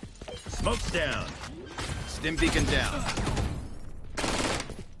 Smoke's down. Stim beacon down.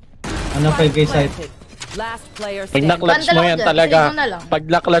 Ano 5k site? Last player Pag standing. na-clutch mo Bandalaw yan dyan, talaga. save mo na lang. Pag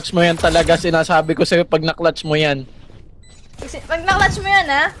na-clutch mo yan talaga, sinasabi ko sa'yo, pag na-clutch mo yan. Pag na-clutch mo yan,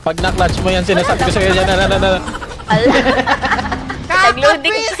 ha? Pag na-clutch mo yan, sinasabi ko sa'yo, yan, na. Ala.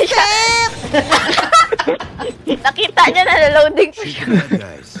 Nag-loading pa siya. Nakita niya na loading pa siya.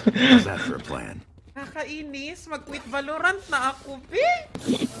 Guys, how's that for a plan? Nakakainis. Mag-quit Valorant na ako, be.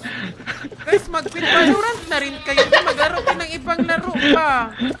 Guys, mag-quit Valorant na rin kayo. Maglaro kayo ng ibang laro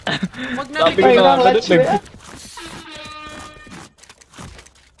pa. Wag na Sabi rin ko na ganun, nag-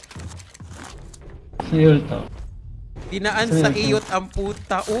 Siyul to. dinaan sa iyot ang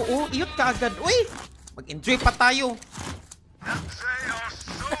puta. Oo, iyot ka agad. Uy! Mag-enjoy pa tayo.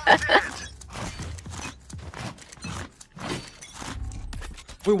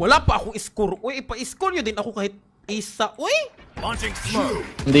 Uy, wala pa akong score. Uy, ipa-score nyo din ako kahit isa. Uy! Launching smoke.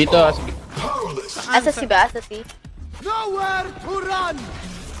 Dito, Asa si ba? Asa si? Nowhere to run!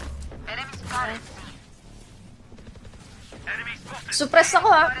 Suppress ako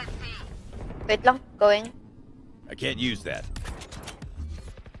ha. Wait lang, going. I can't use that.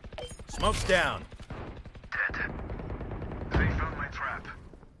 Smoke's down.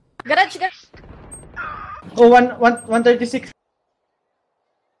 Garage, garage. Oh, 136.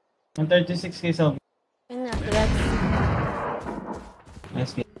 136 kay Sob. Yun na, garage.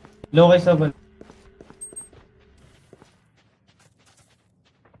 Nice kay. Low kay Sob.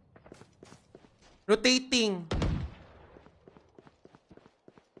 Rotating.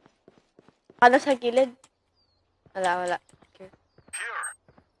 Ano sa gilid? Wala. Okay.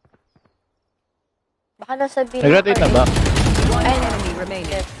 Baka nasa bilog. nag-rotate na ba? One Ay, enemy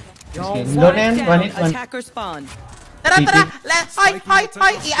remaining. Low na yan, Spike 1 down. hit, 1. Attacker spawn. Tara!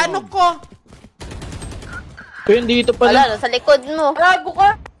 Hi! Iano ko? Kuya, dito Wala, pala. no, sa likod mo. Gago ka.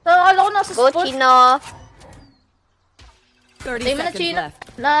 Akala ko nasa Go, spot. Chino. 30 Tayo mo na, seconds Chino. left.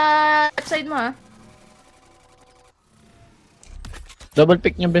 Left side mo ha. Double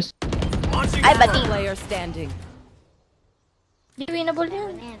pick niya, best. Launching Ay, bati. Player standing. Hindi winnable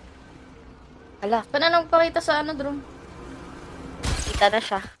yan. Wala, Paano nagpakita sa ano, drone? kita na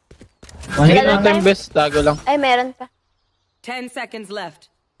siya. 1 hit, No time, best. Tago lang. Ay, meron pa. 10 seconds left.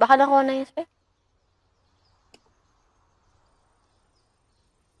 Baka nakuha na yun, sir.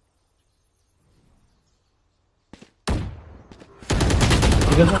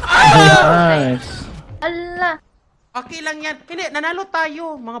 Nice. Ala. Okay lang yan. Hindi, nanalo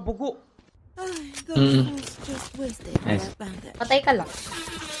tayo, mga bugo. Mm. Nice. Patay ka lang.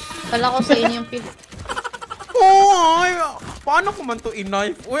 Kala ko sa inyo yung pill. Uy! Paano ko man to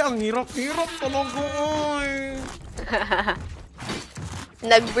i-knife? Uy, ang hirap-hirap talaga, uy.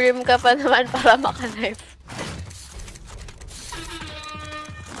 Nag-brim ka pa naman para maka-knife.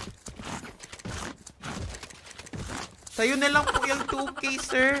 Sa'yo na lang po yung 2K,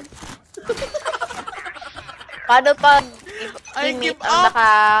 sir. Paano pag I i-meet give ang up.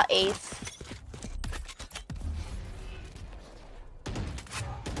 naka-ace?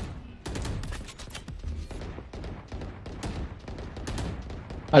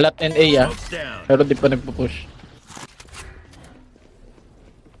 Alat NA ah. Smoke's down. Pero di pa nagpo-push.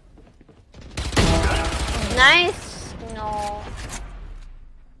 Nice! No.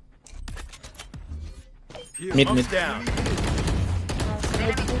 Mid. Smoke's down.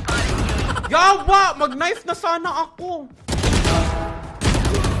 Yawa! Mag-knife na sana ako.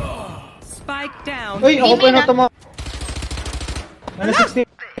 Spike down. Uy, ako pa Gaming, na tama. Ano 60?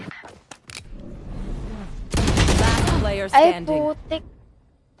 Last player Ay, standing. putik.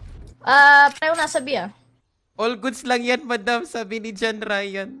 Pareho nasa B ah. All goods lang yan, madam, sabi ni John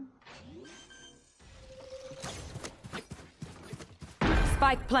Ryan.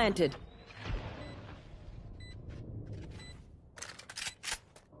 Spike planted.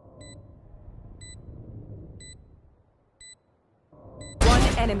 One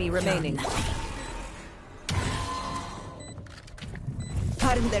enemy remaining.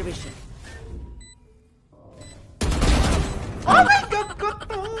 Cutting their vision. Oh my God,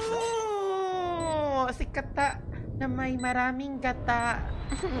 gato! Si Kata na may maraming gata.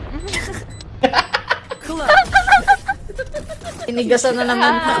 Inigasan na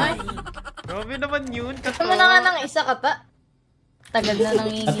naman tayo. Grabe naman yun, Kata. Ito mo na nga ng isa ka pa. Tagal na nang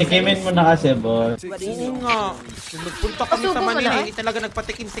Atikimin mo na kasi, boss. Oo nga. Nung nagpunta kami sa Pasubo mo Manila, na, hindi talaga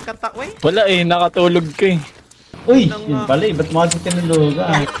nagpatikim si Kata, wey. Wala eh, nakatulog ka eh. Uy, yun pala eh. Ba't mo kasi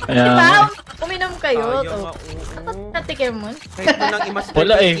tinulugan? Kaya Diba? nga. Uminom kayo. Ayaw nga, To. oo. Natikim mo. Kahit mo nang imas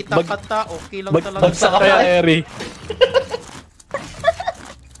Wala eh. kita Kata, okay lang talaga. Bagsak kaya Eri.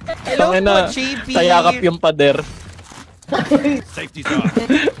 Hello po, Tangina, JB. sayakap yung pader. Safety's off.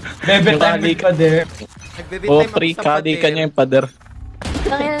 Bebe time with pa there. Nagbibit O, time ako free sa kadi pader. ka niya yung pader.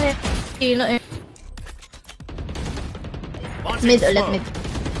 Tangina na Chino eh. Launching Mid ulit, smoke. mid.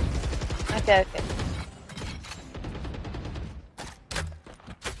 Okay.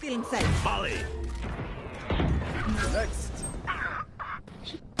 Volley.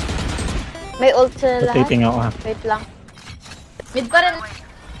 May ult sila lahat. Rotating ako ha. Wait lang. Mid pa rin.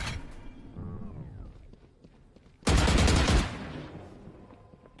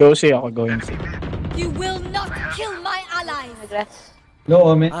 Go C ako, going C. You will not kill my allies. Regrets.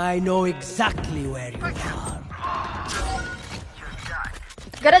 Low omen. I know exactly where you are.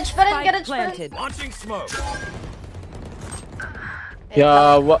 Garage pa rin, Spike garage pa rin. planted. Launching smoke.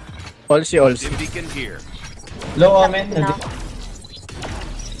 Yeah, all C, all C. Dim beacon here. Low omen. Na.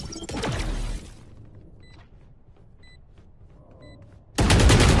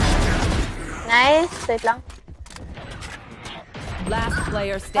 Nice. Wait lang. Last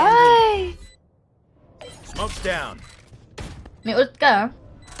player standing. Ay! Smoke's down. May ult ka, ah.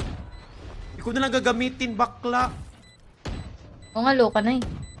 Hindi ko na lang gagamitin, bakla. Oo nga, low ka na eh.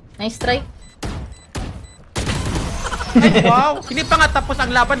 Nice try. Ay, wow. Hindi pa nga tapos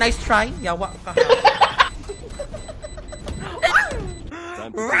ang laban. Nice try. Yawa ka.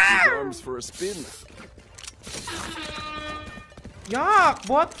 Time to take his arms for a spin. Yak!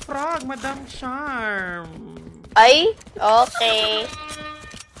 Bot frog, Madam Charm. Ay? Okay.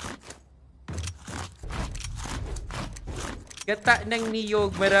 Gata ng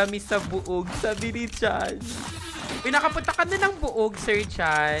niyog, marami sa buog, sabi ni Chan. Uy, nakapunta ka na ng buog, Sir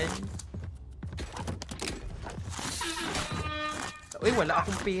Chan. Uy, wala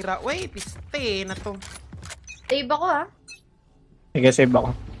akong pera. Uy, piste na to. Save ako, ha. Sige, save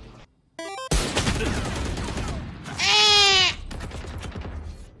ako.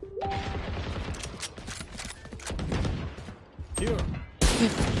 Here.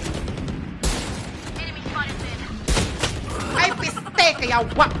 Ay, piste! Kaya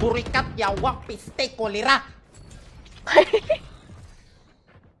wak, burikat, yawa, piste, kolera.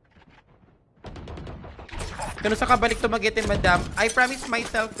 Kano sa kabalik to Magete, madam? I promise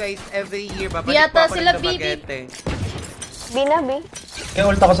myself, guys, every year, babalik Yata po ako sila, ng Bibi. Magete. B na, B. Kaya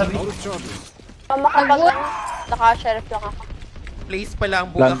ult ako sa B. Out of trouble. Pamakapag naka-sheriff lang ako. Place pala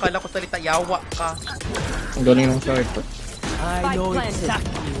ang buga, Plan. kala ko salita, yawa ka. Ang galing ng short. I Spike know planted.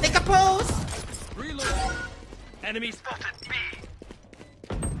 exactly. Take a pose! Reload. Enemy spotted B.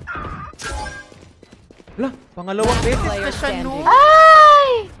 Wala, pangalawang beses na Player siya, no? standing. Ay!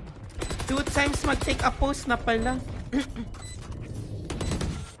 2 times mag-take a pose na pala.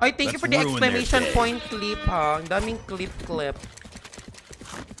 Ay, thank you Let's for the ruin their exclamation day. point clip, ha. Ang daming clip.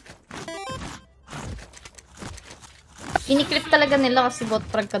 Kiniklip talaga nila kasi bot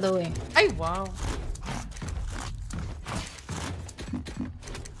frag ka daw eh. Ay, wow.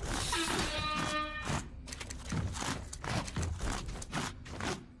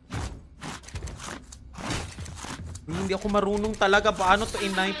 Uy, hindi ako marunong talaga paano to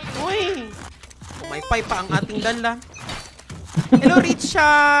in-knife. Uy! Pumaypay pa ang ating dala. Hello,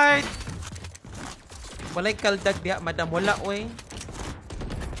 Richard! Walay kaldag diha, madam. Wala, uy.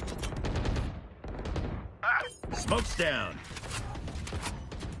 Smoke's down.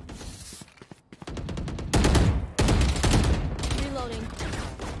 Reloading.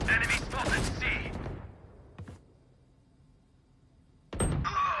 Enemy spotted C.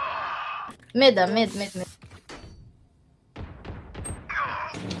 Mid, mid.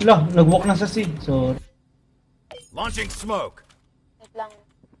 Wala, nag-walk na sa C. So, Launching smoke. Wait lang.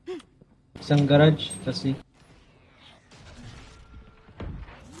 isang garage sa C.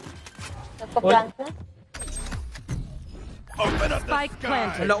 Nagpa-plant na. Open up the Spike sky.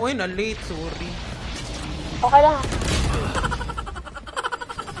 planted. Wala, uy, na-late. Sorry. Okay lang.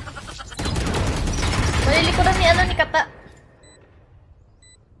 Malilikuran ni ano ni Kata.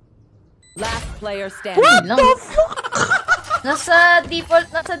 Last player standing. What the fuck? Nasa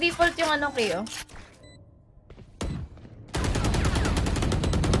default yung ano kayo.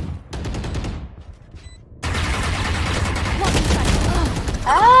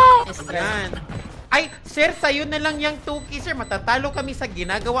 Ay! Yan. Ay, sir, sa'yo na lang yung 2K, sir. Matatalo kami sa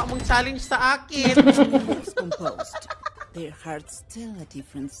ginagawa mong challenge sa akin. Composed. Their hearts tell a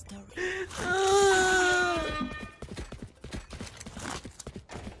different story.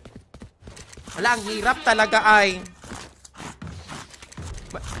 Wala, ang hirap talaga ay.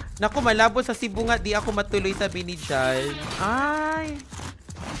 Naku, malabo sa Cebu nga, di ako matuloy sa Binijal. Ay.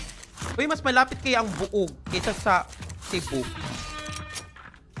 Uy, mas malapit kaya ang buog kaysa sa Cebu.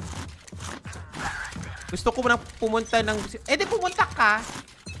 Gusto ko nang pumunta ng... Eh, di pumunta ka.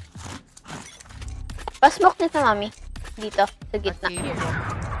 Pasmoke nito, mami. Dito, sa gitna. Okay.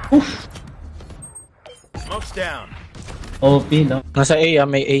 Smoke's down. OP, no? Nasa A,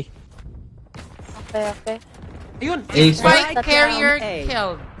 may A. Okay. Ayun, Ace. spike Spike carrier down A.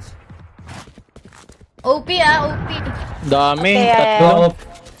 killed. OP OP. Dami. Okay, Tatlo.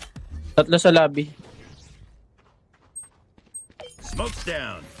 Tatlo sa lobby. Smoke's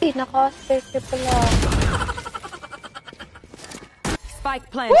down. Ay, naka-spare pala. Spike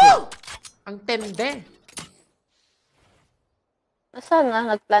planted. Ang tende. Nasaan na?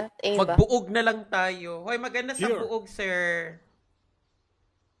 Nag-plant A ba? Magbuog na lang tayo. Hoy, maganda sa Here. buog, sir.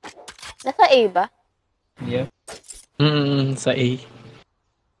 Nasa A ba? Yep. Sa A.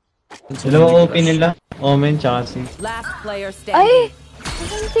 Dalawa OP nila. Omen tsaka si. Last player Ay! standing.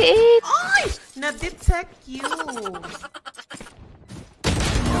 78! Ay! Na-detect you.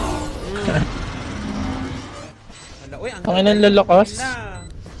 Wala, uy, ang Ang inang ganda lalakas. nila.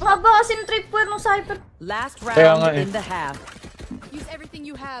 Haba kasi ng tripwire nung cyber. Last Kaya nga round eh. in the half. Use everything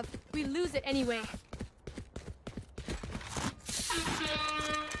you have. We lose it anyway.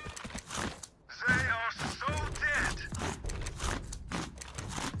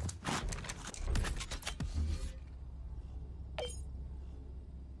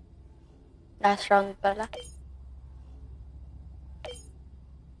 Last round pala.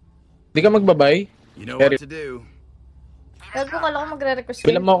 Di ka magbabay? You know Very- what to do. Gago, kala ko magre-request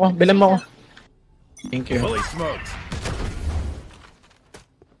Bilang mo ako, bilang mo ako. Thank you. Fully smoked.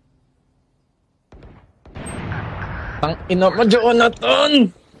 Ang ina mo,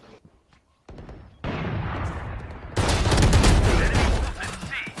 Jonathan!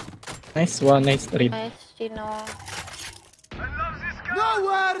 Nice one, nice trade. Nice, Chino.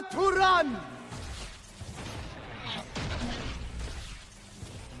 Nowhere to run!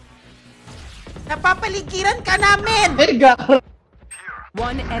 Napapaligiran ka namin! Ega!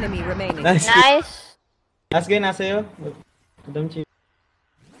 One enemy remaining. Nice. Nice! Last game nasa iyo. Madam Chief.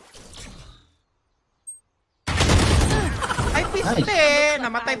 Ay, piste!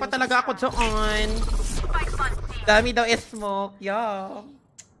 Namatay pa talaga ako doon. Dami daw smoke. Yeah.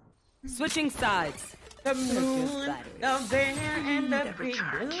 Switching sides. The moon, the bear, and the big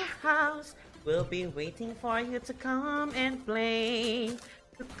blue house will be waiting for you to come and play.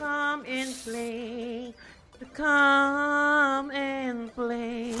 To come and play. To come and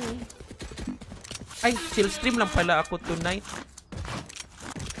play. Ay, chill stream lang pala ako tonight.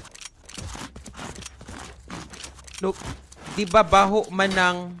 Look, di ba baho man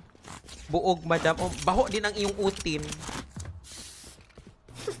ng buog, madam? O, baho din ang iyong utin.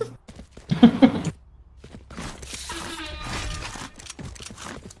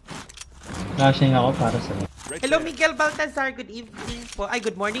 Rushing ako para sa Right Hello, there. Miguel Baltazar. Good evening po. Ay,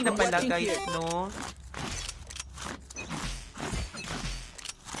 good morning na pala, guys, no?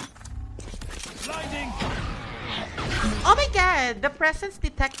 Oh my God! The presence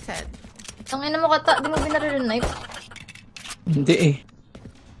detected. Ang ina mo kata, di mo binaril yung knife. Hindi eh.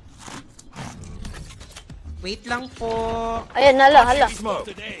 Wait lang po. Ayan, hala.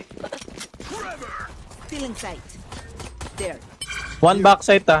 Smoke. Feeling sight. There. One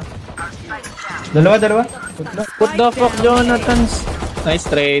backside ah. Dalawa. What the fuck, Jonathan? Nice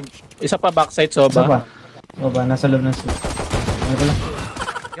trade. Isa pa backside, Isa soba. pa. O ba, nasa loob ng suit. Ano ko lang.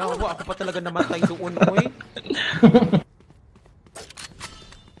 Yawa, ako pa talaga namatay doon, boy.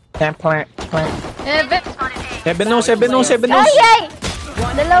 Plant. Bet. 7 knows. Ay!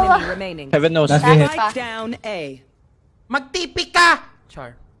 One Dalawa. enemy remaining. 7 knows. Last game. Spike down A. Magtipi ka!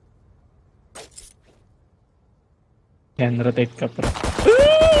 Char. Yan, rotate ka pre.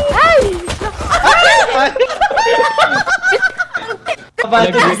 Kapado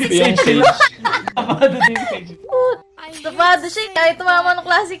Nag-rip yung sage. Kapado din yung sage. I Tapado siya, kahit tumama ng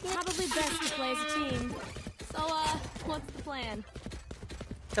classic niya. probably best to play as a team. So, what's the plan?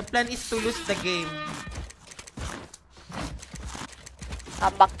 The plan is to lose the game.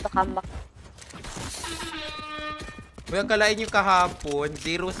 Comeback. Huwag kalain yung kahapon,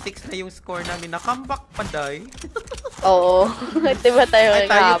 0-6 na yung score namin. Na-comeback pa, day. Oo. Diba tayo Ay,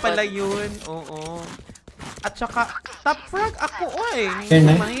 tayo kahapon? pala yun. Oo. At saka, top frag ako, oy. Yan,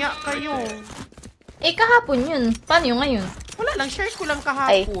 eh. Mahiya kayo. Eh, kahapon yun. Paano yung ngayon? Wala lang, share ko lang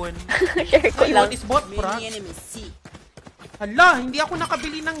kahapon. Share ko lang. Ngayon is bot frag. enemy C. Hala, hindi ako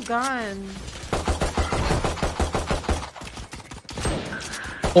nakabili ng gun.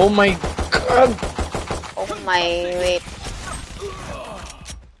 Oh my god! Oh my, wait.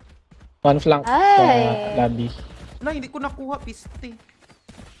 One flank Ay. sa lobby. Hala, hindi ko nakuha, piste.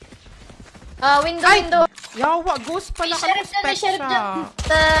 Window. Yawa, ghost pala ka ng May sheriff dyan. siya.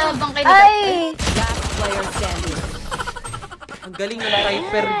 Sa bangkay nila. Ay! Last player standing. Ang galing ng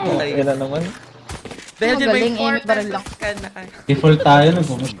typer Oh, guys. ilan naman? Dahil dyan may Magaling, 4 init baril lang. pesos ka na. Default tayo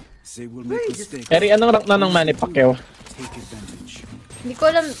nag-focus. Say we'll make mistakes. Eri, anong rank na ng Manny Pacquiao? Take advantage. Hindi ko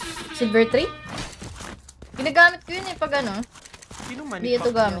alam. Silver 3? Ginagamit ko yun eh pag ano. Sino man? Hindi ito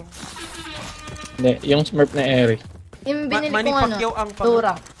gamit. Hindi, yung Smurf na Eri. Yung binili Manny kong ano. Pacquiao ang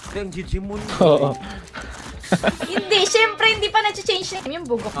Dora. Ang Jijimon. Oo. Hindi, syempre hindi pa na-change name. Yung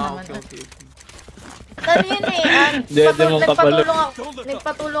bugok naman. Okay. Ano yun eh. Hindi mo kapalo.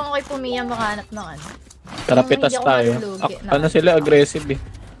 Nagpatulong ako kay Pumiya makahanap ng ano. Karapitas Hindi ako tayo. malulugi. Ano sila, aggressive eh.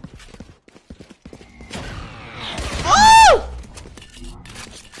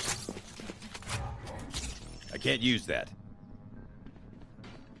 I can't use that.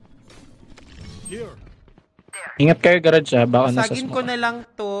 Here. Ingat kayo, garage ha. Baka nasa Basagin ko smoke. na lang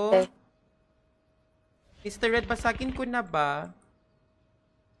to. Okay. Mr. Red, basagin ko na ba?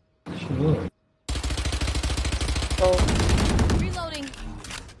 Sure. So, Reloading.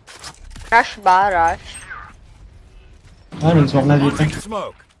 rush ba? Rush? Ah, nag-smoke na dito. Launching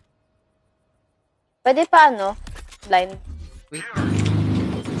smoke. Pwede pa ano? Blind. Wait.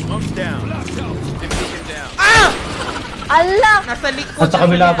 Smoke's down. Stim beacon down. Ala! Nasa likod. Nasa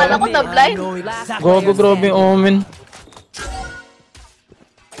kabila pa. Kala ko na blind. Last Gogo, player grabe yung standing. omen.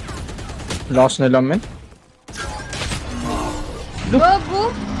 Lakas nila, men.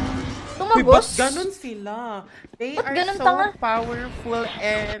 Gago. Uy, ba't Tumagos. ganun sila? They Ba't are ganun, so tanga? powerful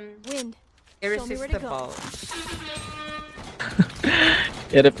and Wind. irresistible.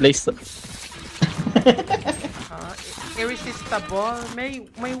 I-replace. Irresistible. May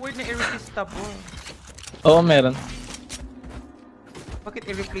word na irresistible. Oo, meron. Bakit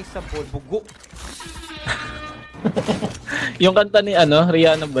irreplaceable? Bugo. Yung kanta ni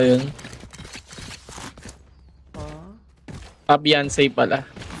Rihanna ba yun? Beyonce pala.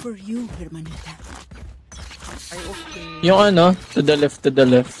 For you, hermanita. Ay, okay. Yung to the left, to the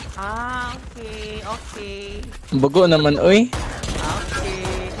left. Ah, okay. Okay. Bago naman, oy. Okay.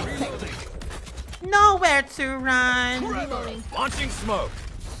 Nowhere to run. Launching smoke.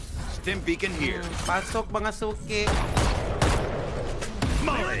 Stim beacon here. Pasok mga suki.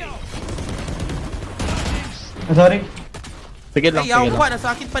 Molly. Ah, sorry. Sige lang, Ay, sige lang. yawa. Nasa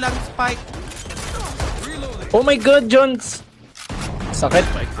akin palang spike. Oh my God, Jones! Sakit.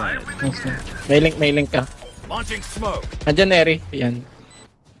 Spike planted. Nice one. May link ka. Launching smoke. Andyan, Eri. Ayan.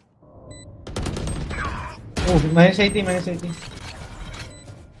 Oh, minus 80, minus 80.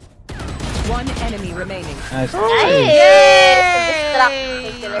 One enemy remaining. Nice. Distract.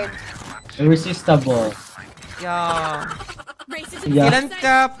 Killer. Irresistible. Yeah. Racism. Yeah. Ilan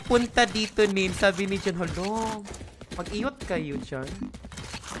ka punta dito, Nin? Sabi ni John, hello. Mag-iot kayo, John.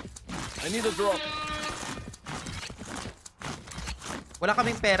 I need a drop. Wala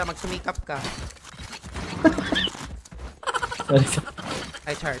kaming pera, magsumikap ka. Sorry.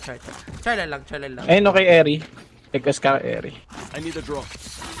 Ay, char. Char lang. Ayun, okay, Eri. Request ka, Eri. I need a drop.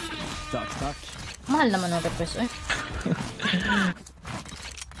 Touch. Mahal naman ang request eh.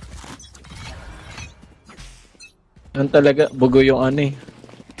 Yan talaga, bugo yung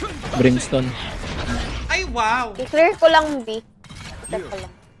Brimstone. Ay, wow. I-clear ko lang B. Clear ko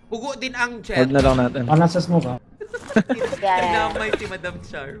lang. Bugo din ang jet. Hold na lang natin. Ah, nasa smoke ah. Yeah. Namay si Madam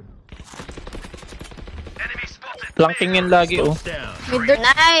Char. Planking yan lagi, oh. Smoke's down.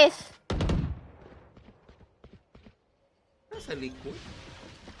 Nice! Nasa likod.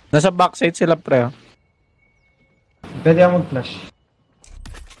 Nasa backside sila, pre. Pwede ako mag-flash.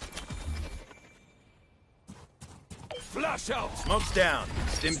 Flash out. Smoke's down.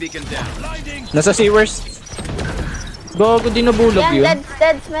 Stim beacon down. Blinding. Nasa sewers. Gogo, di nabulog Yan, yun.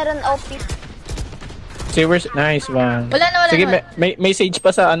 deads meron OP. Sewers, nice one. Wala na. Sige, may sage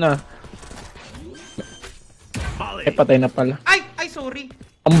pa sa Molly. patay na pala. Ay, sorry.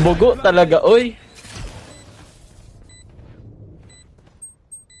 Ang bugo talaga, oy.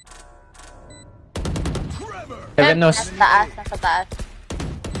 Heavenos. Nasa taas.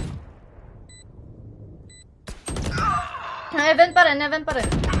 Heaven pa rin.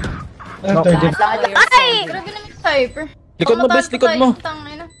 Ah, third Last gen. player Ay! standing. Grabe naman cypher. Likod mo, best, likod mo.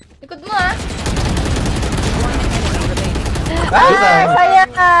 Likod mo ah.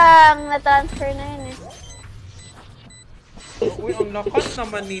 Sayang! Na-transfer na yun eh. Uy, ang lakas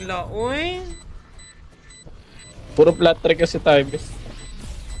naman nila. Uy. Puro flat track kasi tayo, best.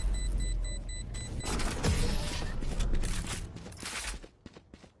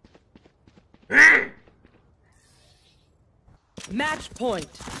 Match point.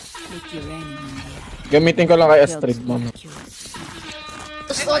 Take your enemy. Gamitin ko lang kay Astrid mo.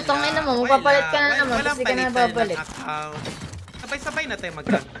 Tapos tangin na mo, magpapalit ka na naman. Walang Kasi ka na palitan ng babalik. account. Sabay-sabay na tayo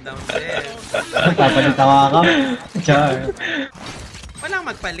mag-countdown, sis. Papalit ako ka. Char. Walang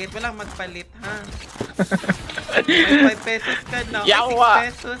magpalit, ha? May 5 pesos ka na. Ay, Yawa! 6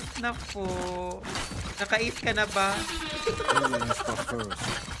 pesos na po. Naka-8 ka na ba?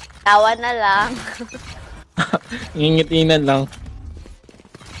 Tawa na lang. Ngingitinan lang.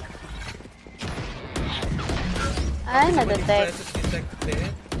 Ay, 6 na-detect. pesos detected.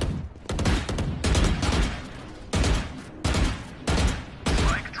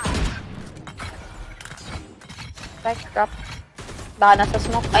 Back drop. Baka nasa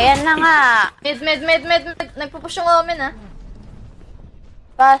smoke. Ayan na nga. Mid. Nagpupush yung omen, ah.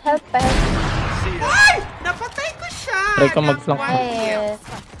 Pa-help. Ay! Napatay ko siya! Try ko mag-flank. Yes.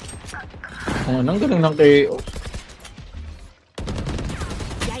 Ang anong galing ng KO.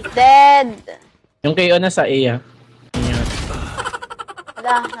 Dead. Yung KO na sa A, ah. Ayan.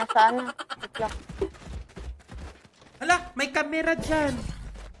 Wala, nasa ano. Wait lang. Hala, may camera dyan.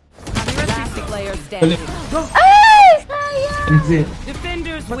 Last player standing. Ay! Sayang! Hindi.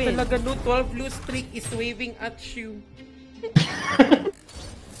 Defenders Ba't win. talaga no 12 blue streak is waving at you?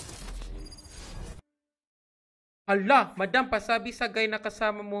 Hala, madam, pasabi sa guy na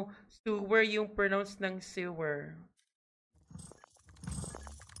kasama mo, sewer yung pronounce ng sewer.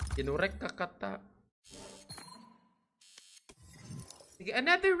 Kinurek ka kata. Sige,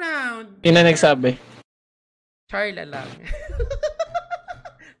 another round. Yun na nagsabi. Charla lang.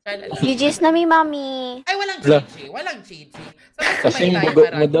 Charla lang. GG's na mi, mami. Ay, walang Wala. GG. Walang GG. Kasi yung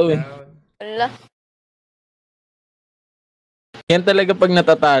bugot mo daw, eh. Wala. Yan talaga pag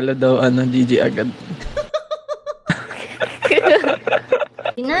natatalo daw, GG agad.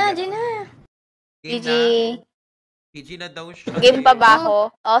 Gina. GG. GG na daw siya. Game pa ba ako?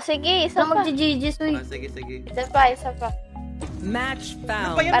 Oh, sige. Isa Saan pa. mag-GG's, uy? Sige. Isa pa. Match Ano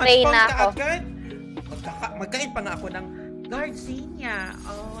found. ba yan? Paray Mag-spawn na ka ako. agad? Magkain pa nga ako ng Gardenia.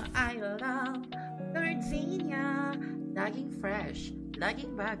 Oh, I love Gardenia. Laging fresh.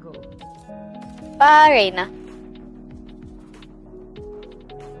 Laging bago. Paray na.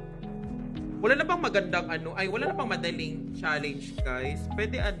 Wala na bang magandang wala na bang madaling challenge, guys?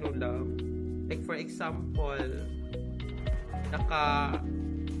 Pwede lang. Like for example,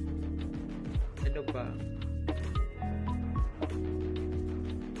 ano ba?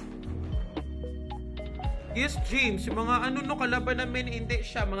 Yes, James, yung mga kalaban namin, hindi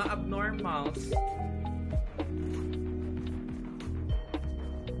siya, mga abnormals.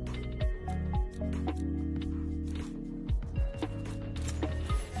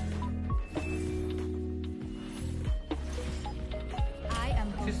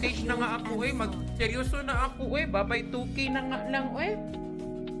 Si Sage na nga ako seryoso na ako babay 2K na nga lang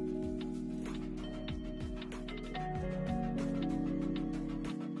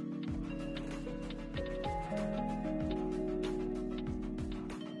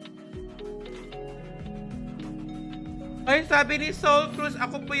Ay, sabi ni Soul Cruz,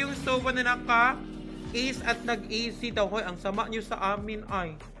 ako po yung Soba na naka-ace at nag-AC daw. Hoy, ang sama niyo sa amin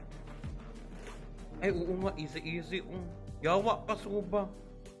ay. Ay, oo nga, easy. Yawa ka, Soba.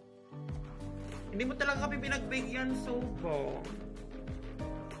 Hindi mo talaga kami pinagbigyan, Soba.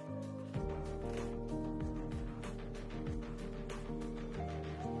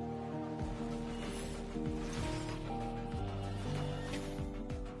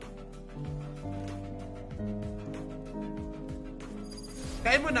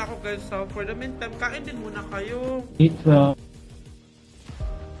 Kain muna ako, guys. So, for the meantime, kain din muna kayo. Pizza.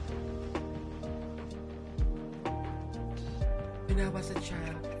 When I was a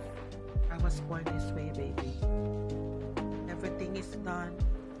child, I was born this way, baby. Everything is done,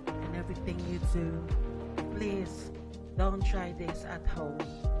 and everything you do, please, don't try this at home.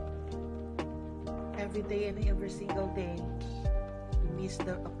 Every day and every single day, you miss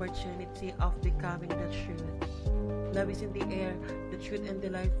the opportunity of becoming the truth. Love is in the air, the truth and the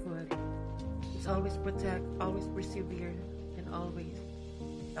life food. It's always protect, always persevere, and always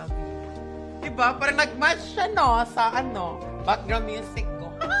love you. Diba? Parang nag-match siya, no? Sa background music ko.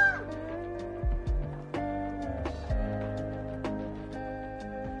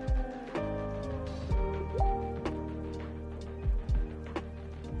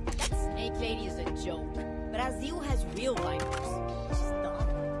 Snake Lady is a joke. Brazil has real vipers. She's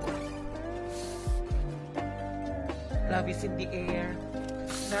dumb. Love is in the air.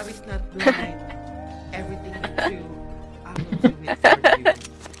 Love is not blind. Everything you do, I will do it for you.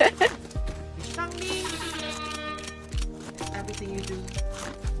 Shang-Ni! Everything you do,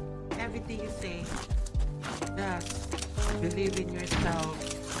 everything you say, just believe in yourself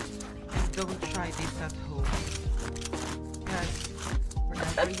and don't try this at home. Because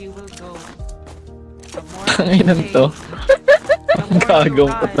wherever you will go, the more you Tanginan say, to. the more you Gagawin ko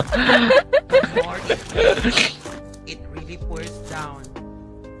run, to. the more you pray. It really pours down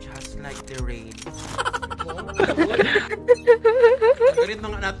just like the rain. Galit na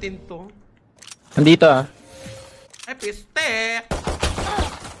nga natin to. Nandito, ah. Ay, piste!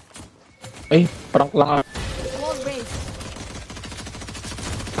 Ay, prank lang, ah.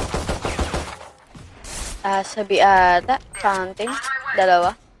 Sabi ata. Fountain.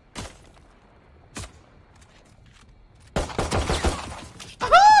 Dalawa.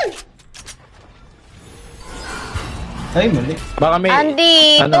 Ay, mali. Baka may...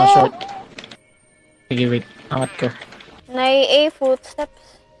 Andito! Ano, short. Sige, wait. Angat ko. Nai-A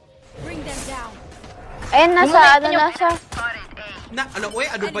footsteps. Bring them down. Ayun, nasa, ano, Yung- nasa. Ano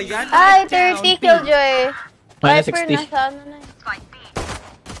ba yan? Ay, Down, 30 killjoy. Minus Viper, 60. nasa, ano na.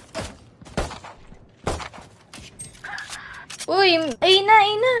 Uy, ay na.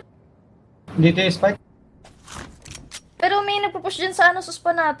 Dito yung spike. Pero may nagpo-push dyan sa ano,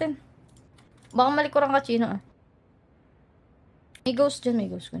 suspa natin. Baka malikuran ka, Chino, ah. May ghost dyan, may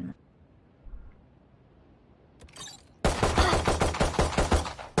ghost ko na.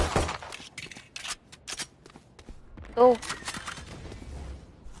 Oh.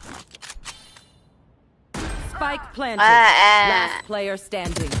 Spike planted. Ah. Last player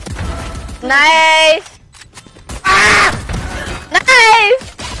standing. Nice! Nice!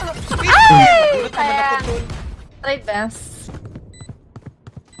 Ay! Sayang. Try best.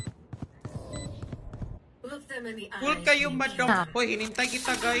 Cool kayo, madam. Hoy, hinintay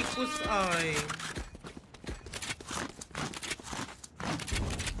kita, guys. Ay.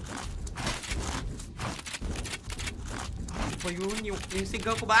 Ano ba yun? Yung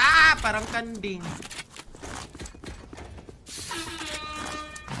sigaw ko ba? Parang kanding.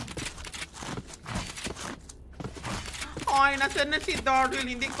 Ay, nasa na si Daryl?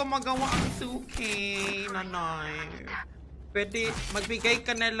 Hindi ko magawa ang suki, nanay. Pwede, magbigay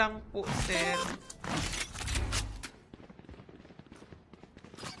ka na lang po, sir.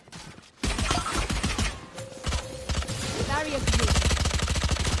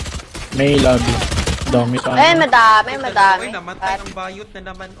 May lobby. Dami sa Ay, ano. madami. Uy, namatay ang bayot na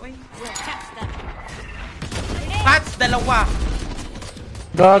naman. Uy. Hats, dalawa.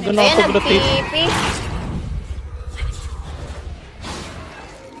 Gago na Ayun, ako rotate. nag-TP.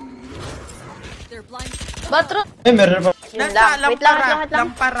 They're blind. Batro. Ay, meron pa. Yun Nasa lang. Wait lang.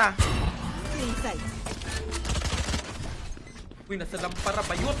 lampara. Inside. Uy, nasa lampara,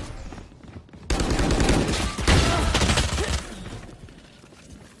 bayot.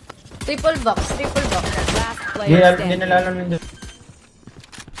 Triple box. Last Hindi player hindi standing. nalalam yun doon.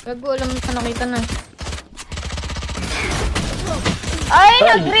 Gago, alam mo na nakita na. Ay,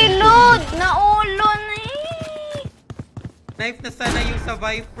 nag-reload! Naulo na eh. Knife na sana yung sa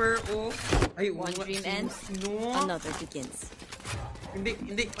Viper, oh. Ay, One dream ends, No. another begins. Hindi.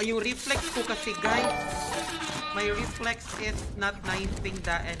 Yung reflex ko kasi, guys. My reflex is not knifing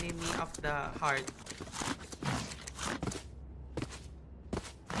the enemy of the heart.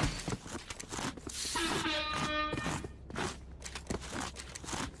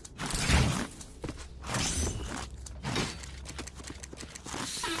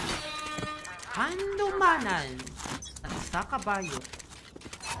 Handumanan sa kabayo.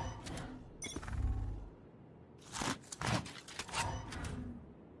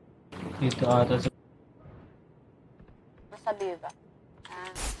 Dito ata sa... Masabi ba?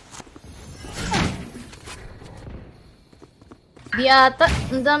 Ah. Di ata.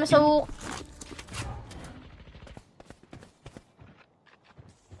 Ang dami sa hook.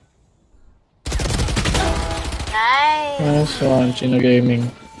 Nice! Nice one, Chino Gaming.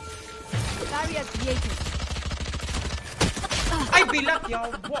 Barrier created. Ay, bilat, yawa.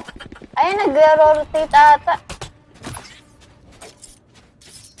 Ay, nag-rotate ata.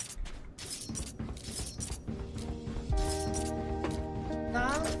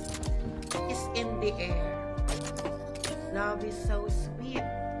 Love is in the air. Love is so sweet.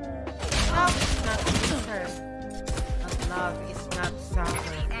 Love is not bitter. And love is not sour.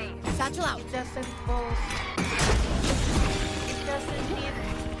 Satchel out. It doesn't boast. It doesn't need.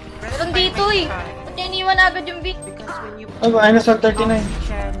 Meron dito eh. Ba't niya iniwan agad yung B? Because when you Ay, minus 139.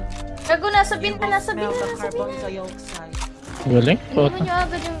 Gago, nasa bin you na, will nasa bin smell na, the nasa bin carbon na. dioxide. Galing. Iniwan niyo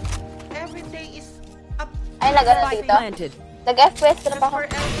agad yung... Every day is up. Ay, nag-ano Spike dito? planted. Nag-FPS na And pa ako.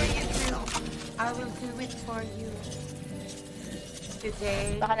 forever you do. I will do it for you.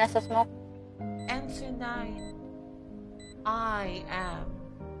 Today Baka nasa smoke. and tonight, I am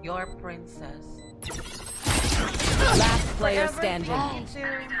your princess. Last player Whatever standing. you do,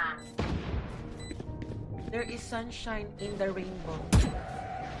 there is sunshine in the rainbow.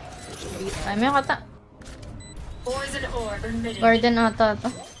 Ay, may kata. Garden ata ito.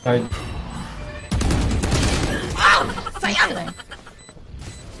 Card. Sayang!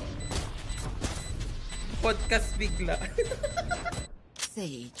 Podcast bigla.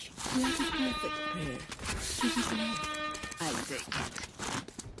 Sage, like a perfect prayer. I take it.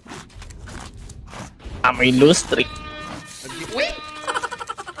 May loose trick. Uy!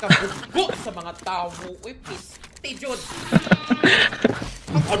 Kabugbo sa mga tao. Uy, piste, Jod.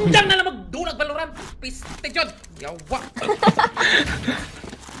 Mag-undang na lang magdulag Valorant. Piste, Jod. Yawa.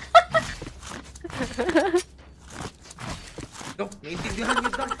 Oh, maintindihan nyo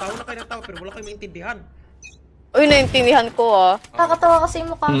daw. Tao na kayo ng tao, pero wala kayo maintindihan. Uy, naintindihan ko ah. Nakakatawa kasi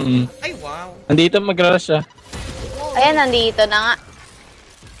yung mukha. Ay, wow. Andito magra-rush siya. Ayan, nandito na nga.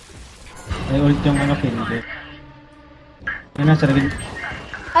 Ay, ulit yung ano, Philip. Ayun na, sarili.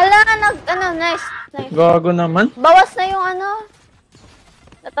 Hala, nice. Gago naman. Bawas na yung ano.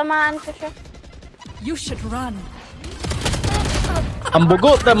 Natamaan ko siya. You should run. Ang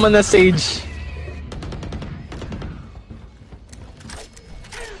bugot naman na Sage.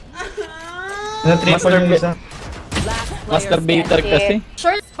 Sa triple yung isa. Last player Masturbator standing. kasi.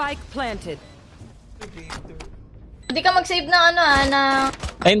 Short. Spike planted. Hindi ka mag-save ng ano na...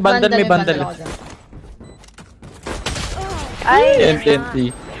 Ayun, bundle, may bundle. ako dyan. Ay, TNT.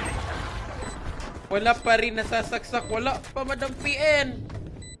 Wala pa rin nasasaksak. Wala pa, Madam PN.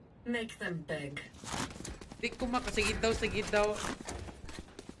 Make them beg. Di ko makasagid daw.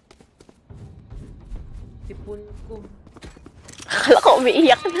 Tipon ko. akala ko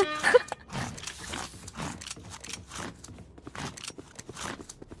umiiyak na.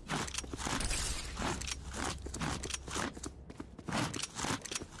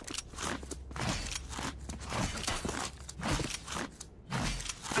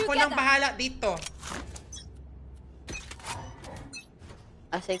 Ako lang bahala dito.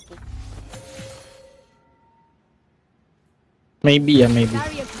 Sige. Maybe, maybe.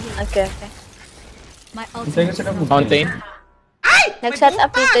 Okay. Hintay ka sa kabog. Fountain. Nag-set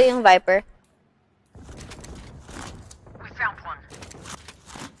up dito yung Viper.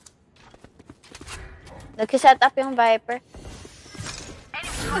 Nag-set up yung Viper.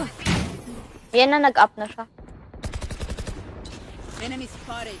 Yan na, nag-up na siya. Enemy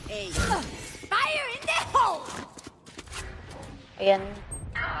spotted A. Fire in the hole! Ayan.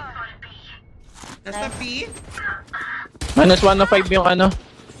 Nasa B. Minus 105 yung ano.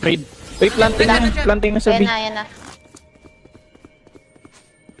 Trade. Wait, planting na. Planting na sa B. Yan na.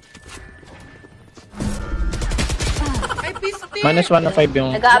 Ay, piste. Minus 105 yung...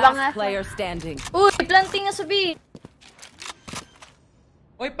 Nag-aabang na. Player standing. Uy, planting nga sa B.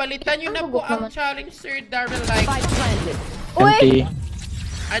 Oy, palitan nyo na po ang challenge, Sir Daryl. Like, Spike planted. Empty.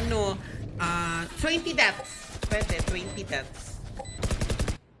 ano, 20 deaths. Pwede, 20 deaths.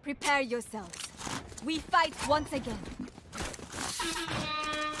 Prepare yourselves. We fight once again.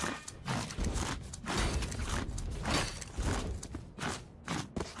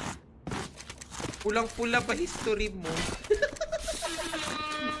 Pulang-pula pa history mo.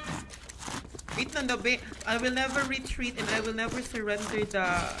 Wait na be. I will never retreat and I will never surrender the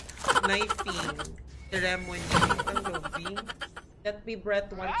knifing ceremony. Hello, B. Let me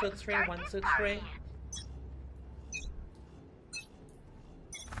breath 1, 2, 3, 1, 2, 3.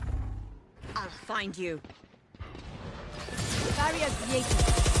 I'll find you. Barrier created.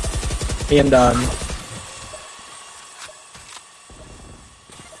 Ayan, dami.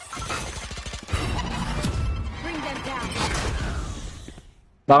 Bring them down.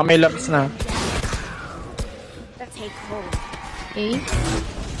 Baka may laps na. Take hold. Okay.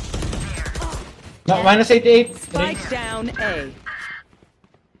 Minus 88. Spike down A.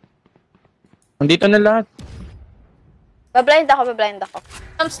 Andito na lahat. Bablind ako.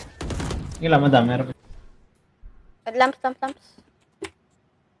 Sige lang, madam. Meron. Lamps.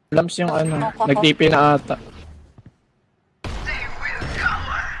 Lamps yung ano. Nag-TP na ata.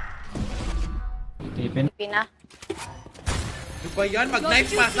 Tipin. Pina. Ano ba yan?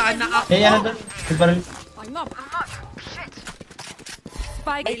 Mag-knife pa. Saan na ako? Eh, ano doon? Baril. I'm up.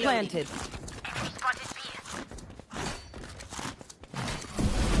 Spike planted.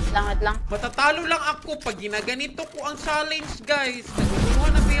 Lang. Matatalo lang ako pag ginaganito ko ang challenge, guys. Naguguha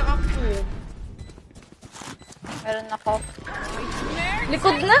na ba ako? Meron ako.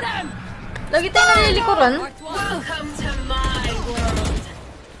 Likod na. Lagi tayo nalilikuran. Welcome to my world.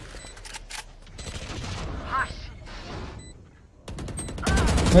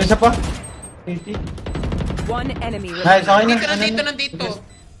 May isa pa. 80. One enemy Nice, okay na. Nandito.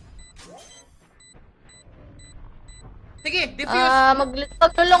 Sige, defuse.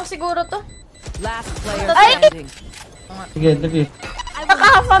 Magtulong siguro to. Last player Ay! standing. Sige.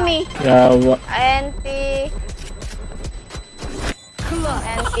 Naka-half me. Yawa. Anti.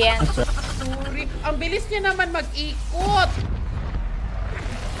 Sorry. Ang bilis niya naman mag-ikot.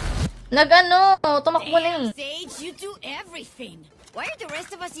 Tumakbo na eh. Sage, you do everything. Why are the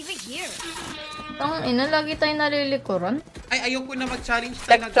rest of us even here? Lagi tayo nalilikuran. Ay, ayoko na mag-challenge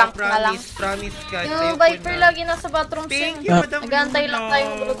tayo. Nag-flank na lang. Promise, guys. Yung Ayoko Viper na. lagi nasa bathroom Thank sink. you, Madam Nag-aantay lang Luna. tayo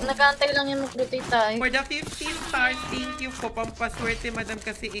nag-aantay lang yung mag-rotate tayo. For the 15 stars, thank you po. Pampaswerte, madam,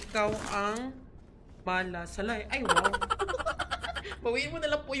 kasi ikaw ang mala sa live. Ay, wow. Bawiin mo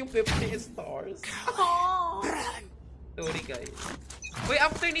na lang po yung 50 stars. Sorry guys. Uy,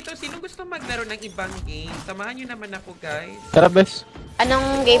 after nito, sino gusto maglaro ng ibang game? Samahan nyo naman ako, guys. Tara, bes.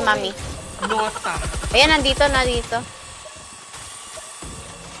 Anong game, mami? Nota. Ayan, nandito.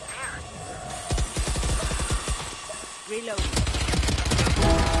 Reload.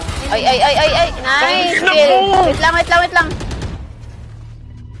 Ay. Nice! Kill. Wait lang.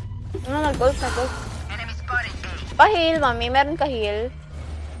 Ano, nag-ult. Pa-heal, mami. Meron ka heal.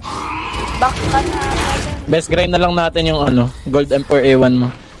 Back ka na. Best grind na lang natin yung Gold M4 A1 mo.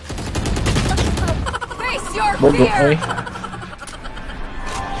 Face your Bogo, fear. oy.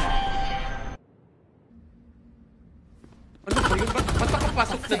 Ano ba yun? Ba't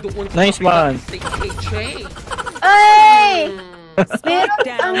nakapasok na doon sa Nice one. Ay!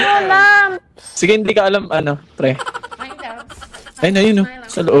 Meron ma'am. Sige, hindi ka alam, pre. Ayun na yun,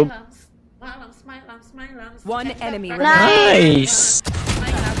 sa loob. One enemy Nice!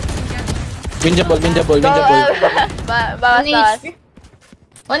 Winjable. Bawas.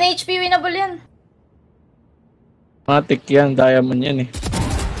 1 HP, winnable yan. Matik yan, diamond yan eh.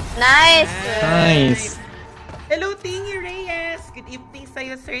 Nice. Hello, Tingy Reyes! Good evening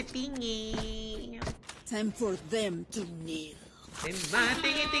sa'yo, Sir Tingy. Time for them to kneel.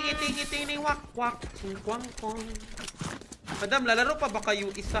 Tingy, wak, kwang. Madam, lalaro pa ba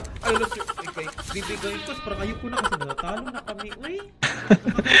kayo isa? Ay, look, bibigay ko. Parang ayoko na kasi natalo na kami. Uy!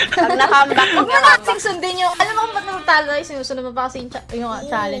 Pag nakambak, Huwag na natin sundin yung... Alam mo kung ba't natalo tayo, sinusunod mo pa kasi yung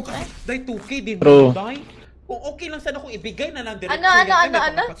challenge. Day 2K din. True. Day. Kung okay lang sana kung ibigay na lang direct.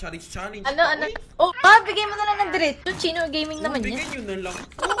 Ano? Challenge. Oh, bigay mo na lang ng diretso. Chino Gaming naman yan. Bigay nyo na lang.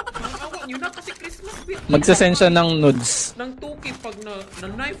 Awa nyo na kasi Christmas. Magsasend siya ng nudes. Ng 2K pag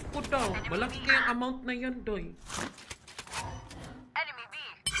na-knife ko daw. Malaki kayang amount na yan, Doy.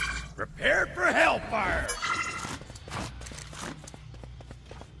 Prepare for hellfire!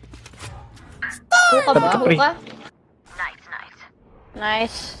 Huka ba? Huka?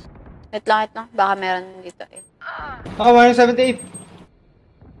 Nice. Wait lang. Baka meron dito eh. Ako, 178.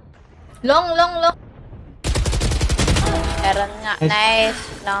 Long. Meron nga. Nice.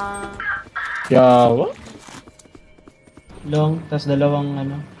 Long. Yawa. Long, tas dalawang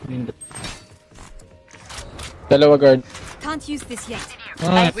window. Dalawa guard. Can't use this yet.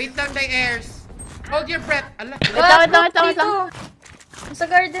 Wait lang, Day Airs. Hold your breath. Ala. Wait lang. Dito. Sa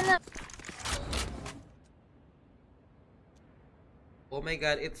garden na. Oh my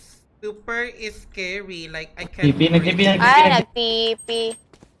god, it's super scary. Like, I can't TP. Ay, nag-TP.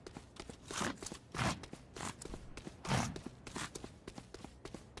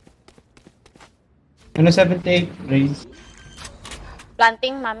 Ano, 78, raise.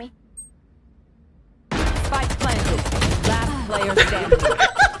 Planting, mami. Spike planted. Last player standing.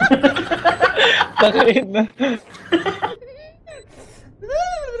 Takit na.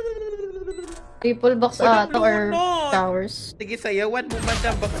 Triple box ata or towers. Sige, sayawan mo,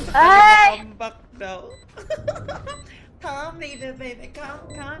 madam. Baka Ay! comeback daw. Come, baby.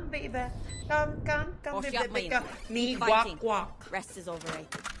 Come, baby. Come, baby. Ni kwak. Rest is over, right?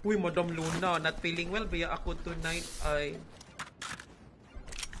 Uy, Madam Luna, not feeling well. Baya ako tonight ay...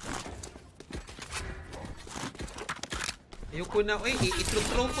 Ayoko na,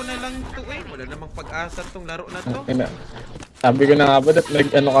 i-throw ko na lang ito Wala namang pag-asa tong laro na to. Sabi ko na nga ba,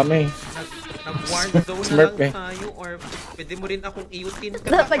 kami. Nag-warn zone na Smurf lang tayo or pwede mo rin akong iutin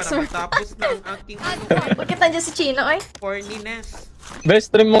ka para matapos na ang aking Bakit nandiyan si Chino ay? horniness.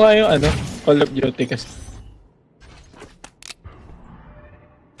 Best stream mo nga yung Call of Duty kasi.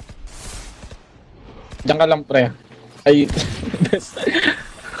 Diyan ka lang, pre. Ay, best.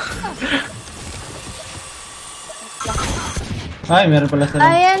 Ay, meron pala sa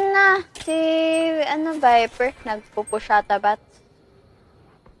Ayan na. Si, Viper. Nagpupush ata bats.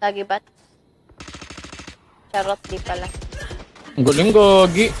 Lagi bats. Charot, di pala. Ang galing,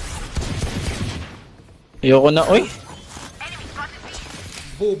 gogi. Ayoko na, oy.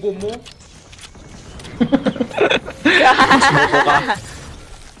 Bobo mo.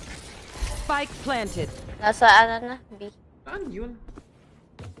 Spike planted. Nasa na? B. Saan yun?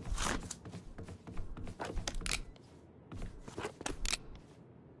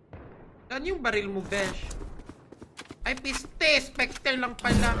 Saan yung baril mo, Besh? Ay, piste! Spectre lang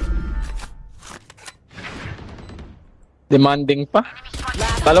pala. Demanding pa.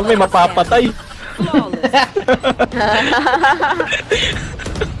 Kala mo may mapapatay. Flawless.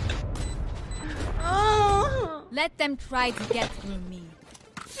 Let them try to get through me.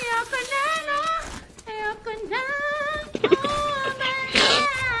 Ayoko na.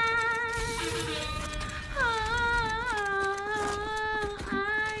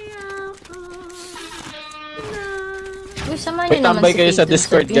 Uy, samahan May niyo naman tambay si kayo sa Kato,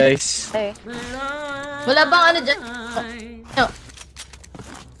 Discord, sabi. guys. Ay. Wala bang dyan?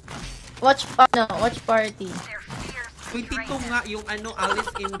 Watch party. 22 nga yung ano,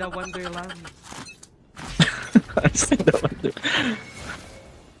 Alice in the Wonderland. Alice in the Wonderland.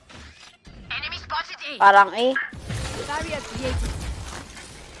 Parang eh.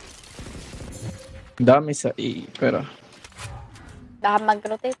 Dami sa E, pero... Baka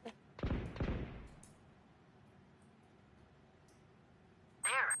mag-rotate eh.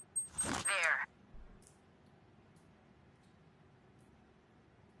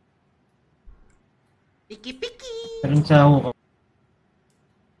 Piki-piki! Meron sa ako.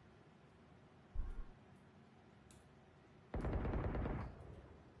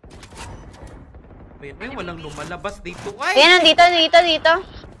 Ayun, walang lumalabas dito. Ay! Ayan, dito.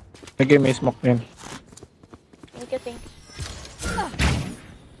 Nagay may smoke yan. Thank you.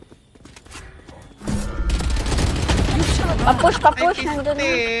 Papush, nandun na.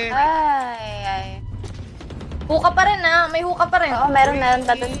 Ay. Huka pa rin may huka pa rin. Oo, meron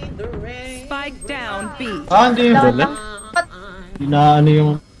pa dun. Spike down B. Hindi yung Down lang. ano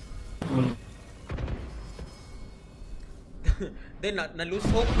yung... Then, na-lose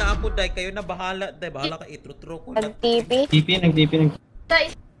hope na ako, day. Kayo na bahala, day. Bahala ka, itro-tro ko na. Nag-TP. nag-TP.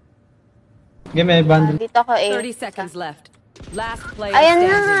 Guys, Okay, may bundle. Dito ako eh. 30 seconds left. Last player Ayan na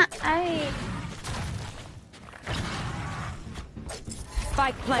standing. nga. Ay.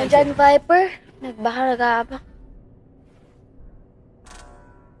 Spike planted. Diyan, Viper. Nagbaharga pa.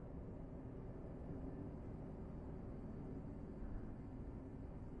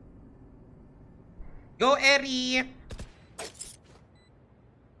 Go, Eri!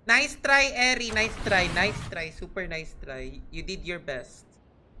 Nice try, Eri. Nice try. Super nice try. You did your best.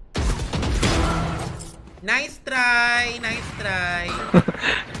 Nice try.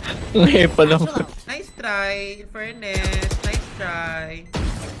 Ngayon pa lang. Nice try. In fairness. Nice try.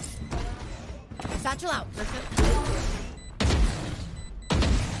 Satchel out.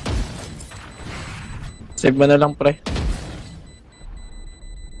 Save mo na lang, pre.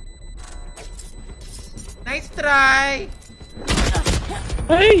 Nice try.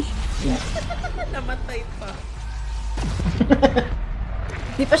 Ay! Namatay pa.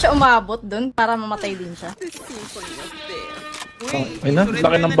 di pa siya umabot dun para mamatay din siya. Uy, Ay na,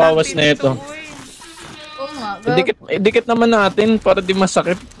 laki ng bawas na ito. Oo nga. Dikit naman natin para di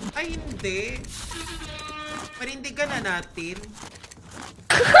masakit. Ay, hindi. Panindigan na natin.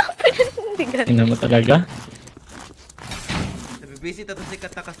 Hindi naman talaga. Nabibisit ito si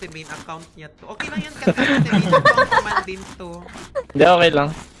Kata kasi main account niya to. Okay lang yan, Kata, kasi main account naman din to. Hindi, okay lang.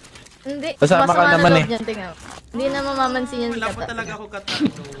 Hindi. Kasama ka naman eh. Dyan, tingnan. Hindi na mamamansin yan si Wala Kata. pa talaga ako Kata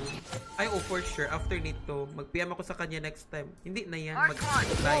to. Ay, oh, for sure. After nito, mag-PM ako sa kanya next time. Hindi na yan.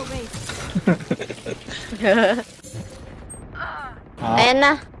 Mag-bye. Ayan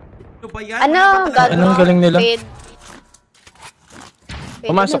na. Ano ba yan? Ano? Wala pa talaga. Anong galing nila? Fade.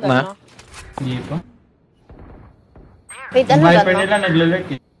 Pumasok na? Hindi pa. Wait, Yung ano Viper gano'n? nila naglalurk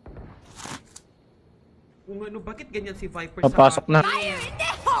eh. Kung ano, bakit ganyan si Viper Papasok na.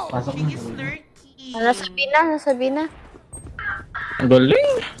 Pasok He na. is lurky. Nasabi na. Ang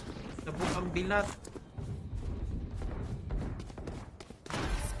galing. Nabuk ang bilat.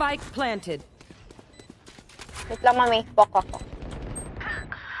 Spike planted. Wait lang, mami. Pok ako.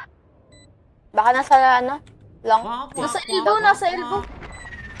 Baka nasa ano? Long. Nasa elbow.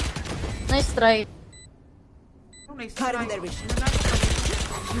 Nice try. Oh, nice try.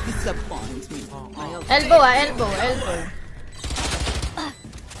 Elbow.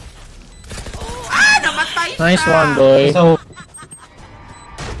 Ah! Namatay siya! Nice one, boy. So,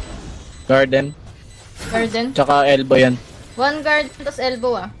 Garden. Tsaka elbow yan. One guard, tapos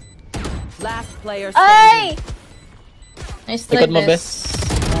elbow Last player Ay! standing. Nice try, Likod mo, Bes.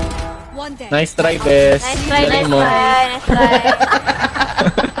 One day. Nice try, best. Nice try. Galing mo.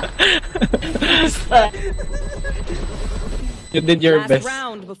 You did your Last best.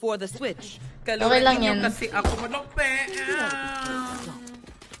 round before the switch. Okay lang yan. Kasi ako malaki.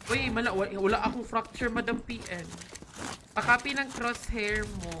 Uy, wala akong fracture, Madam PN. Pakapi ng crosshair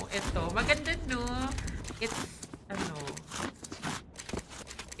mo. Ito, maganda no.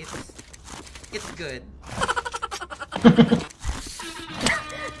 It's good.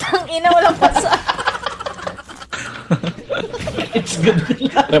 Ang ina, walang pasa. it's good.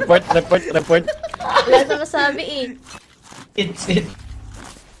 Report. Wala sa masabi eh. It's it.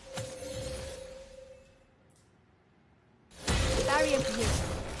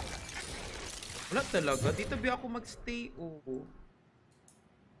 Wala talaga. Dito ba ako magstay? Oo.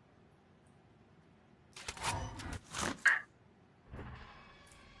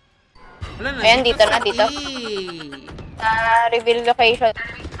 Wala na. Ayan, dito na, sa dito. E. Reveal location.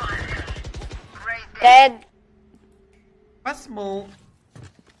 Dead. Pa-smoke.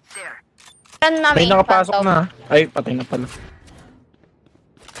 May nakapasok na. Ay, patay na pala.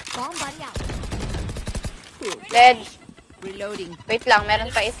 Bomb buddy out. Dead. Reloading. Wait lang,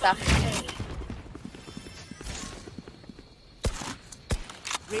 meron pa isa.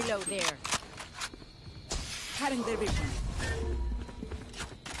 Reload there. Cutting their vision.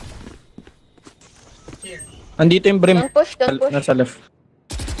 Andito yung brim. Don't push. Nasa left.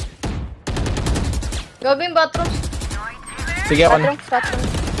 Gabi yung bathroom. Sige ako na. Bathroom.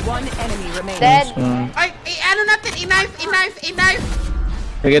 One enemy remaining. Dead. Ay, ano natin? I-knife!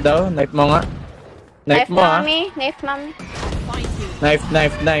 Sige daw, knife mo nga. Knife mo ha. Knife mommy. Knife.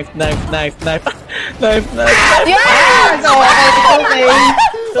 Yes!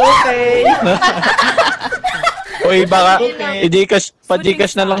 Okay. Uy, baka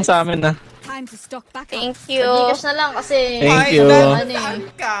pa-Gcash na lang sa amin ha. Time to stock back up. Thank you. Pag-Gcash na lang kasi... Thank you. Saan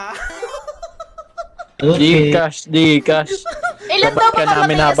ka? Okay. Gcash. Ilan daw Ka ba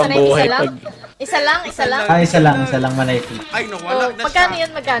namin kamatay habang sa buhay Isa lang? pag... Isa lang? Isa lang manaypi. Ay, nawala na Magkano siya.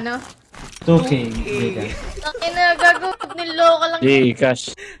 yun? Magkano? 2K. Ang inagago, niloko lang.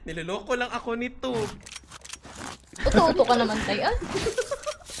 Gcash. Niloloko lang ako nito. Uto-uto ka naman tayo.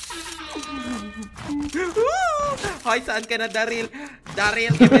 Hoy, saan ka na, Daryl?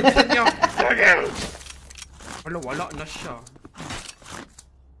 Daryl, i-mention nyo. Wala na siya.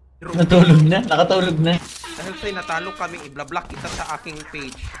 Natulog na. Nakatulog na. Dahil sa'yo natalo kami, i-block kita sa aking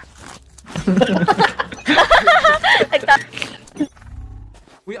page.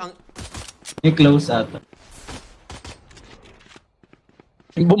 Uy, ang... May close ata.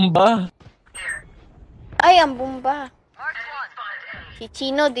 Yung bomba. Ay, ang bomba. Si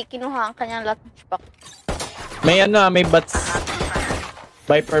Chino, di kinuha ang kanyang lunchbox. May may bats.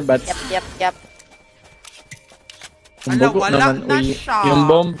 Viper bats. Yep. Yung Ala, bugo wala naman, na uy. siya. Yung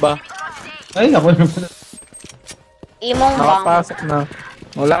bomba. Ay, ako naman. Imong bang. Nakapasok na.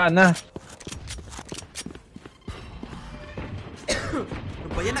 Wala na. Ano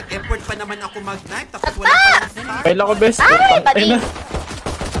ba yan? Nag-effort pa naman ako mag-knife, tapos wala pa lang start. Kaila ko best. Ay, na.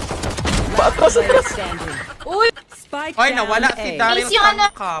 Patras. Standing. Uy! Spike Ay, down nawala A. si Daryl Please, yung ano-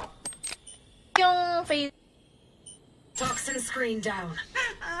 Tangkap. Yung face... Toxin screen down.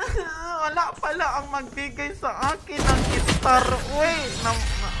 Wala pala ang magbigay sa akin ng star. Uy,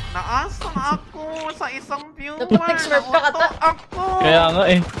 naasang ako sa isang viewer. Dapat nag-smurf ka Nauto ata. ako. Kaya nga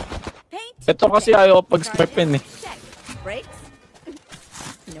eh. Ito kasi ayaw ko pag-smurfin eh. Breaks.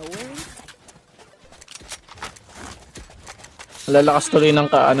 Nowhere in sight. Lalakas tuloy ng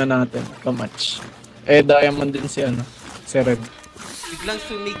kaano natin. Kamatch. Eh, diamond din si si Red. Biglang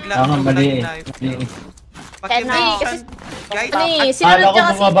sumigla Ako yung mali eh. live. Mali eh. Paki-mention, guys, Ano eh, sino Akala ko nandiyan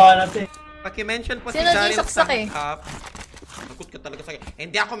kasi? bumaba natin. paki-mention po si Sino Daryl nagsaksak eh? Tangkap. Nagut ka talaga sa akin.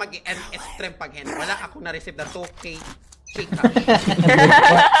 Hindi ako mag-stream pag hen. Wala ako na-receive na 2K. Chika.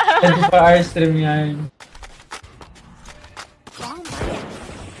 24 hours stream yan.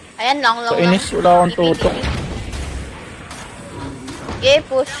 Ayan, long So, inis, wala akong tutok. Okay,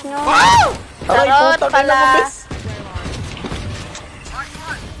 push nyo. Aray, Tarot puta, pala. kailan mo, bes?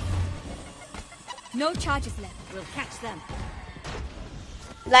 No charges left. We'll catch them.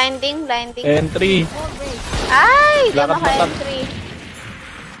 Blinding. Entry. Ay, di Lakad ako na tap. entry.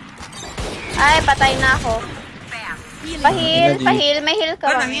 Ay, patay na ako. Pahil. May heal ka.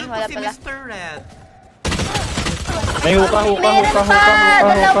 Ah, Mami. nahil ko Wala si pala. Mr. Red. May huka.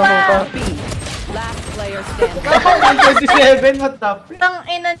 Dalawa. Last player standing. 27, what the f***? Tang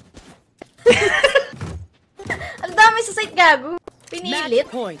ina. Ang dami sa site gago. Pinilit.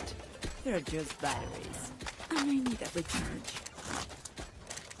 Match point. They're just batteries. I may need a recharge.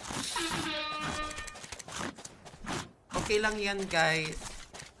 Okay lang yan, guys.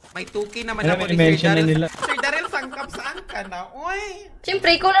 May 2K naman Alam, ako ni i-mention Sir na Daryl. nila. Sir Daryl, sangkap saan ka na? Uy!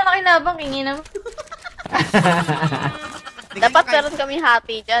 Siyempre, ikaw lang nakinabang. Kingin naman. Dapat meron kami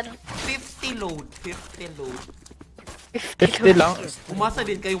happy dyan. 50 load. 50 load. 50 lang. Umasa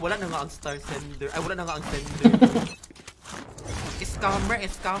din kayo, wala na nga ang star sender. Ay, wala na nga ang sender.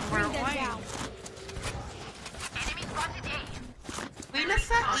 Scammer. Uy! Uy,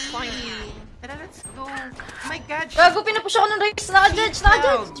 nasa E. Tara, let's go. Oh my God. Gago, pinupush ako ng race. Naka-judge.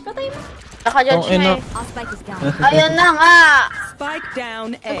 Patay mo. Naka-judge Oh, na ino. eh. Our spike is down. Ayun na nga. Spike down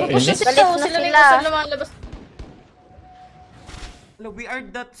A. Push na sila. Galit na Sila na sila. yung lumalabas. We are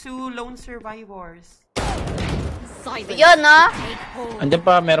the 2 lone survivors. Yun, no? Andyan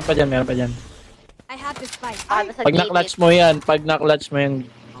pa, meron pa dyan. I have the spike. Pag na-clutch mo yan,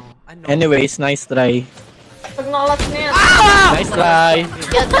 Ano? Anyways, nice try. Pag nakalats na yan. Nice try.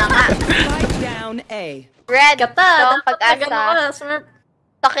 Yun na nga. Spike down A. Red. Kata. Ito, Dapat pag-asa. pag-ano ka. Smurf.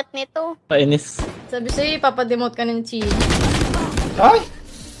 Sakit nito. Painis. Sabi sa'yo, papademote ka ng chi. Ay!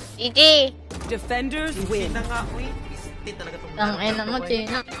 GG. defenders win. Na nga, uy. Piste talaga itong Ang ina mo,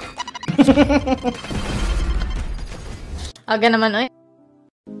 Chino. Aga naman, oy.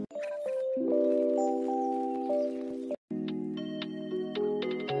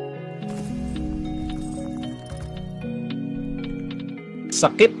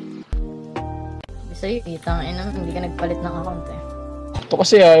 Sakit. Sa'yo, itang ina mo, hindi ka nagpalit ng account eh. Ito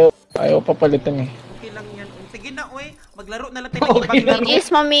kasi ayaw papalitan eh. Okay lang yan. Sige na, uy. Maglaro na lang tayo ng ibang laro. GG's,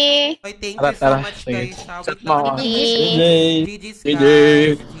 mami. Oy, thank you so much, guys. Wait lang. GG's, GG.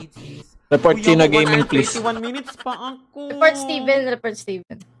 guys. GG's. Report Chino Gaming, please. 21 minutes pa ako. Report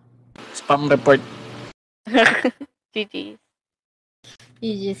Steven. Spam report. GG's.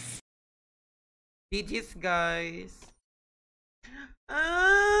 GG's. GG's, guys.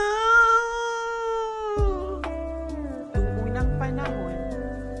 Nung unang panahon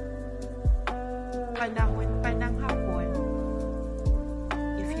pa ng hapon,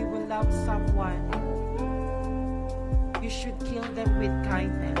 if you will love someone, you should kill them with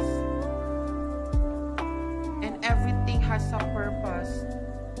kindness. And everything has a purpose,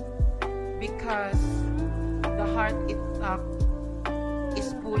 because the heart itself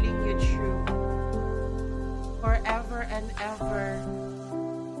is pulling you through. Forever and ever,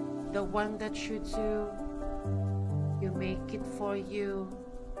 the one that you do, you make it for you.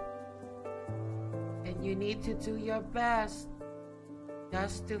 And you need to do your best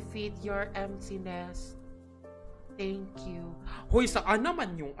just to feed your emptiness. Thank you. Hoy, saan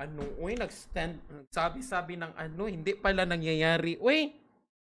naman yung ano? Uy, nagsabi-sabi ng ano, hindi pala nangyayari. Uy!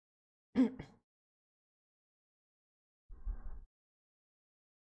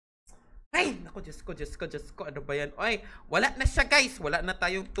 Ay, naku, Diyos ko, ano ba yan? Oy, wala na siya, guys. Wala na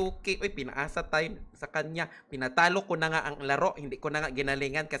tayong 2K. Oy, pinaasa tayo sa kanya. Pinatalo ko na nga ang laro. Hindi ko na nga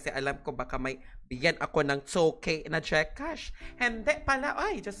ginalingan kasi alam ko baka may bigyan ako ng 2K na Gcash. Hindi pala.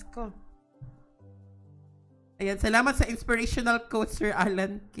 Oy, Diyos ko. Ayan, salamat sa inspirational quote, Sir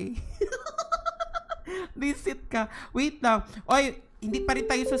Alan K. Visit ka. Wait lang. Oy, hindi pa rin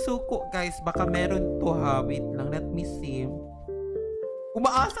tayo susuko, guys. Baka meron to, ha. Wait lang, let me see.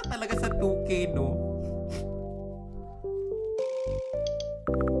 Umaasa talaga sa 2K, no?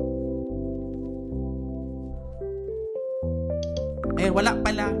 Ayun, wala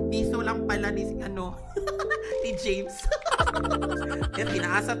pala. Piso lang pala ni ano, ni James. Yan,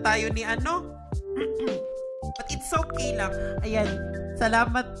 pinaasa tayo ni ano. But it's okay lang. Ayan,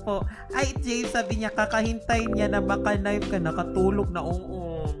 salamat po. Ay, James, sabi niya, kakahintay niya na maka-knife ka, nakatulog na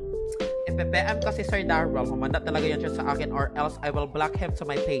PPM kasi Sir Darrell, mamanda talaga yan siya sa akin or else I will block him to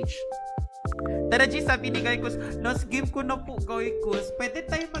my page. Tara G, sabi ni Goykus, last game ko na po, Goykus. Pwede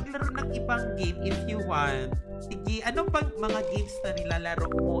tayo maglaro ng ibang game if you want. Sige, ano bang mga games na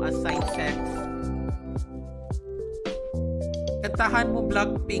nilalaro mo aside sex? Kantahan mo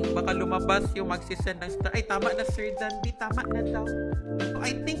Blackpink, baka lumabas yung magsisend ng star. Ay, tama na Sir Dandy, tama na daw. So,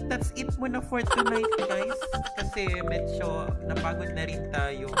 I think that's it muna for tonight, guys. Kasi medyo napagod na rin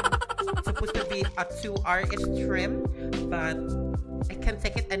tayo. It's supposed to be a 2-hour stream, but I can't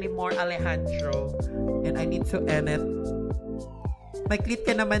take it anymore, Alejandro. And I need to end it. May clip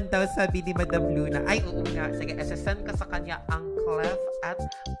ka naman daw, sabi ni Madam Luna. Ay, oo nga. Sige, assistant ka sa kanya ang Clef at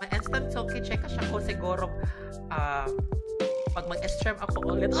may instant token. Check ka siya ko siguro pag mag-stream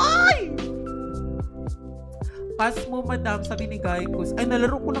ako ulit. Ay! Pass mo, madam, sabi ni Gaikus. Ay,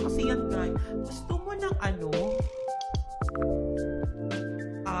 nalaro ko na kasi yan, guy. Gusto mo ng ano?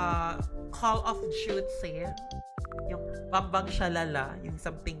 Call of Duty. Yung Bambang Shalala. Yung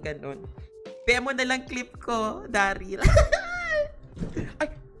something ganun. Paya mo na lang clip ko, Daryl. Ay!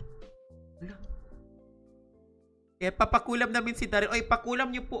 Eh, papakulam namin si Daryl. Oy,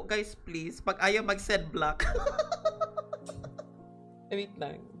 pakulam niyo po, guys, please. Pag ayaw mag-send block. Wait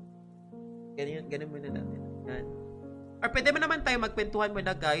lang. Ganun muna natin. Yan. Or pwede mo naman tayo magkwentuhan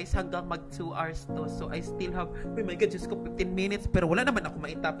muna, guys, hanggang mag 2 hours to. So, I still have, oh my God, just ko 15 minutes. Pero wala naman ako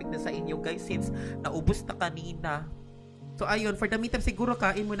maitopic na sa inyo, guys, since naubos na kanina. So, ayun, for the meantime, siguro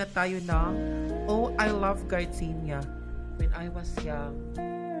kain muna tayo na Oh, I Love Gardenia. When I was young,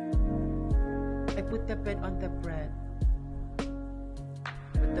 I put the pen on the bread.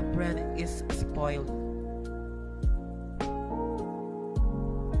 But the bread is spoiled.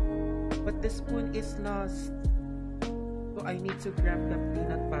 But the spoon is lost. So I need to grab the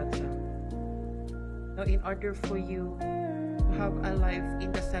peanut butter. Now in order for you to have a life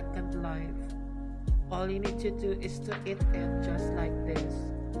in the second life, all you need to do is to eat it just like this.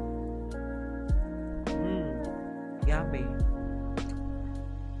 Yummy.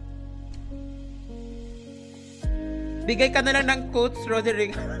 Bigay ka na lang ng quotes,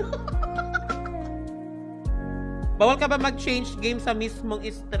 Roderick. Bawal ka ba mag-change game sa mismong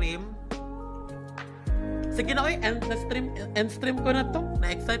stream? Sige na, oy, end stream ko na to.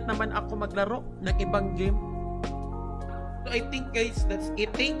 Na-excite naman ako maglaro ng ibang game. So I think guys, that's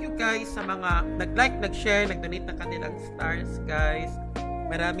it. Thank you guys sa mga nag-like, nag-share, nag-donate ng kanilang stars guys.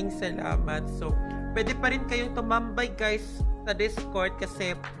 Maraming salamat. So, pwede pa rin kayong tumambay guys sa Discord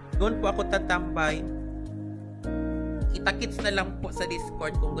kasi doon po ako tatambay. Kita-kits na lang po sa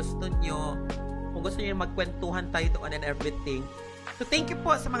Discord kung gusto nyo. Kung gusto nyo magkwentuhan tayo doon and everything. So, thank you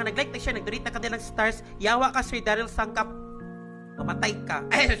po sa mga nag-like, nag-share, nag-donate ng kanilang stars. Yawa ka, Sir Daryl Sangkap. Mamatay ka.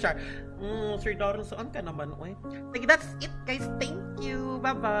 Ay, sure. Sir Daryl, saan ka naman? Sige, that's it, guys. Thank you.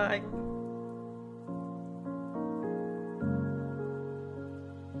 Bye-bye.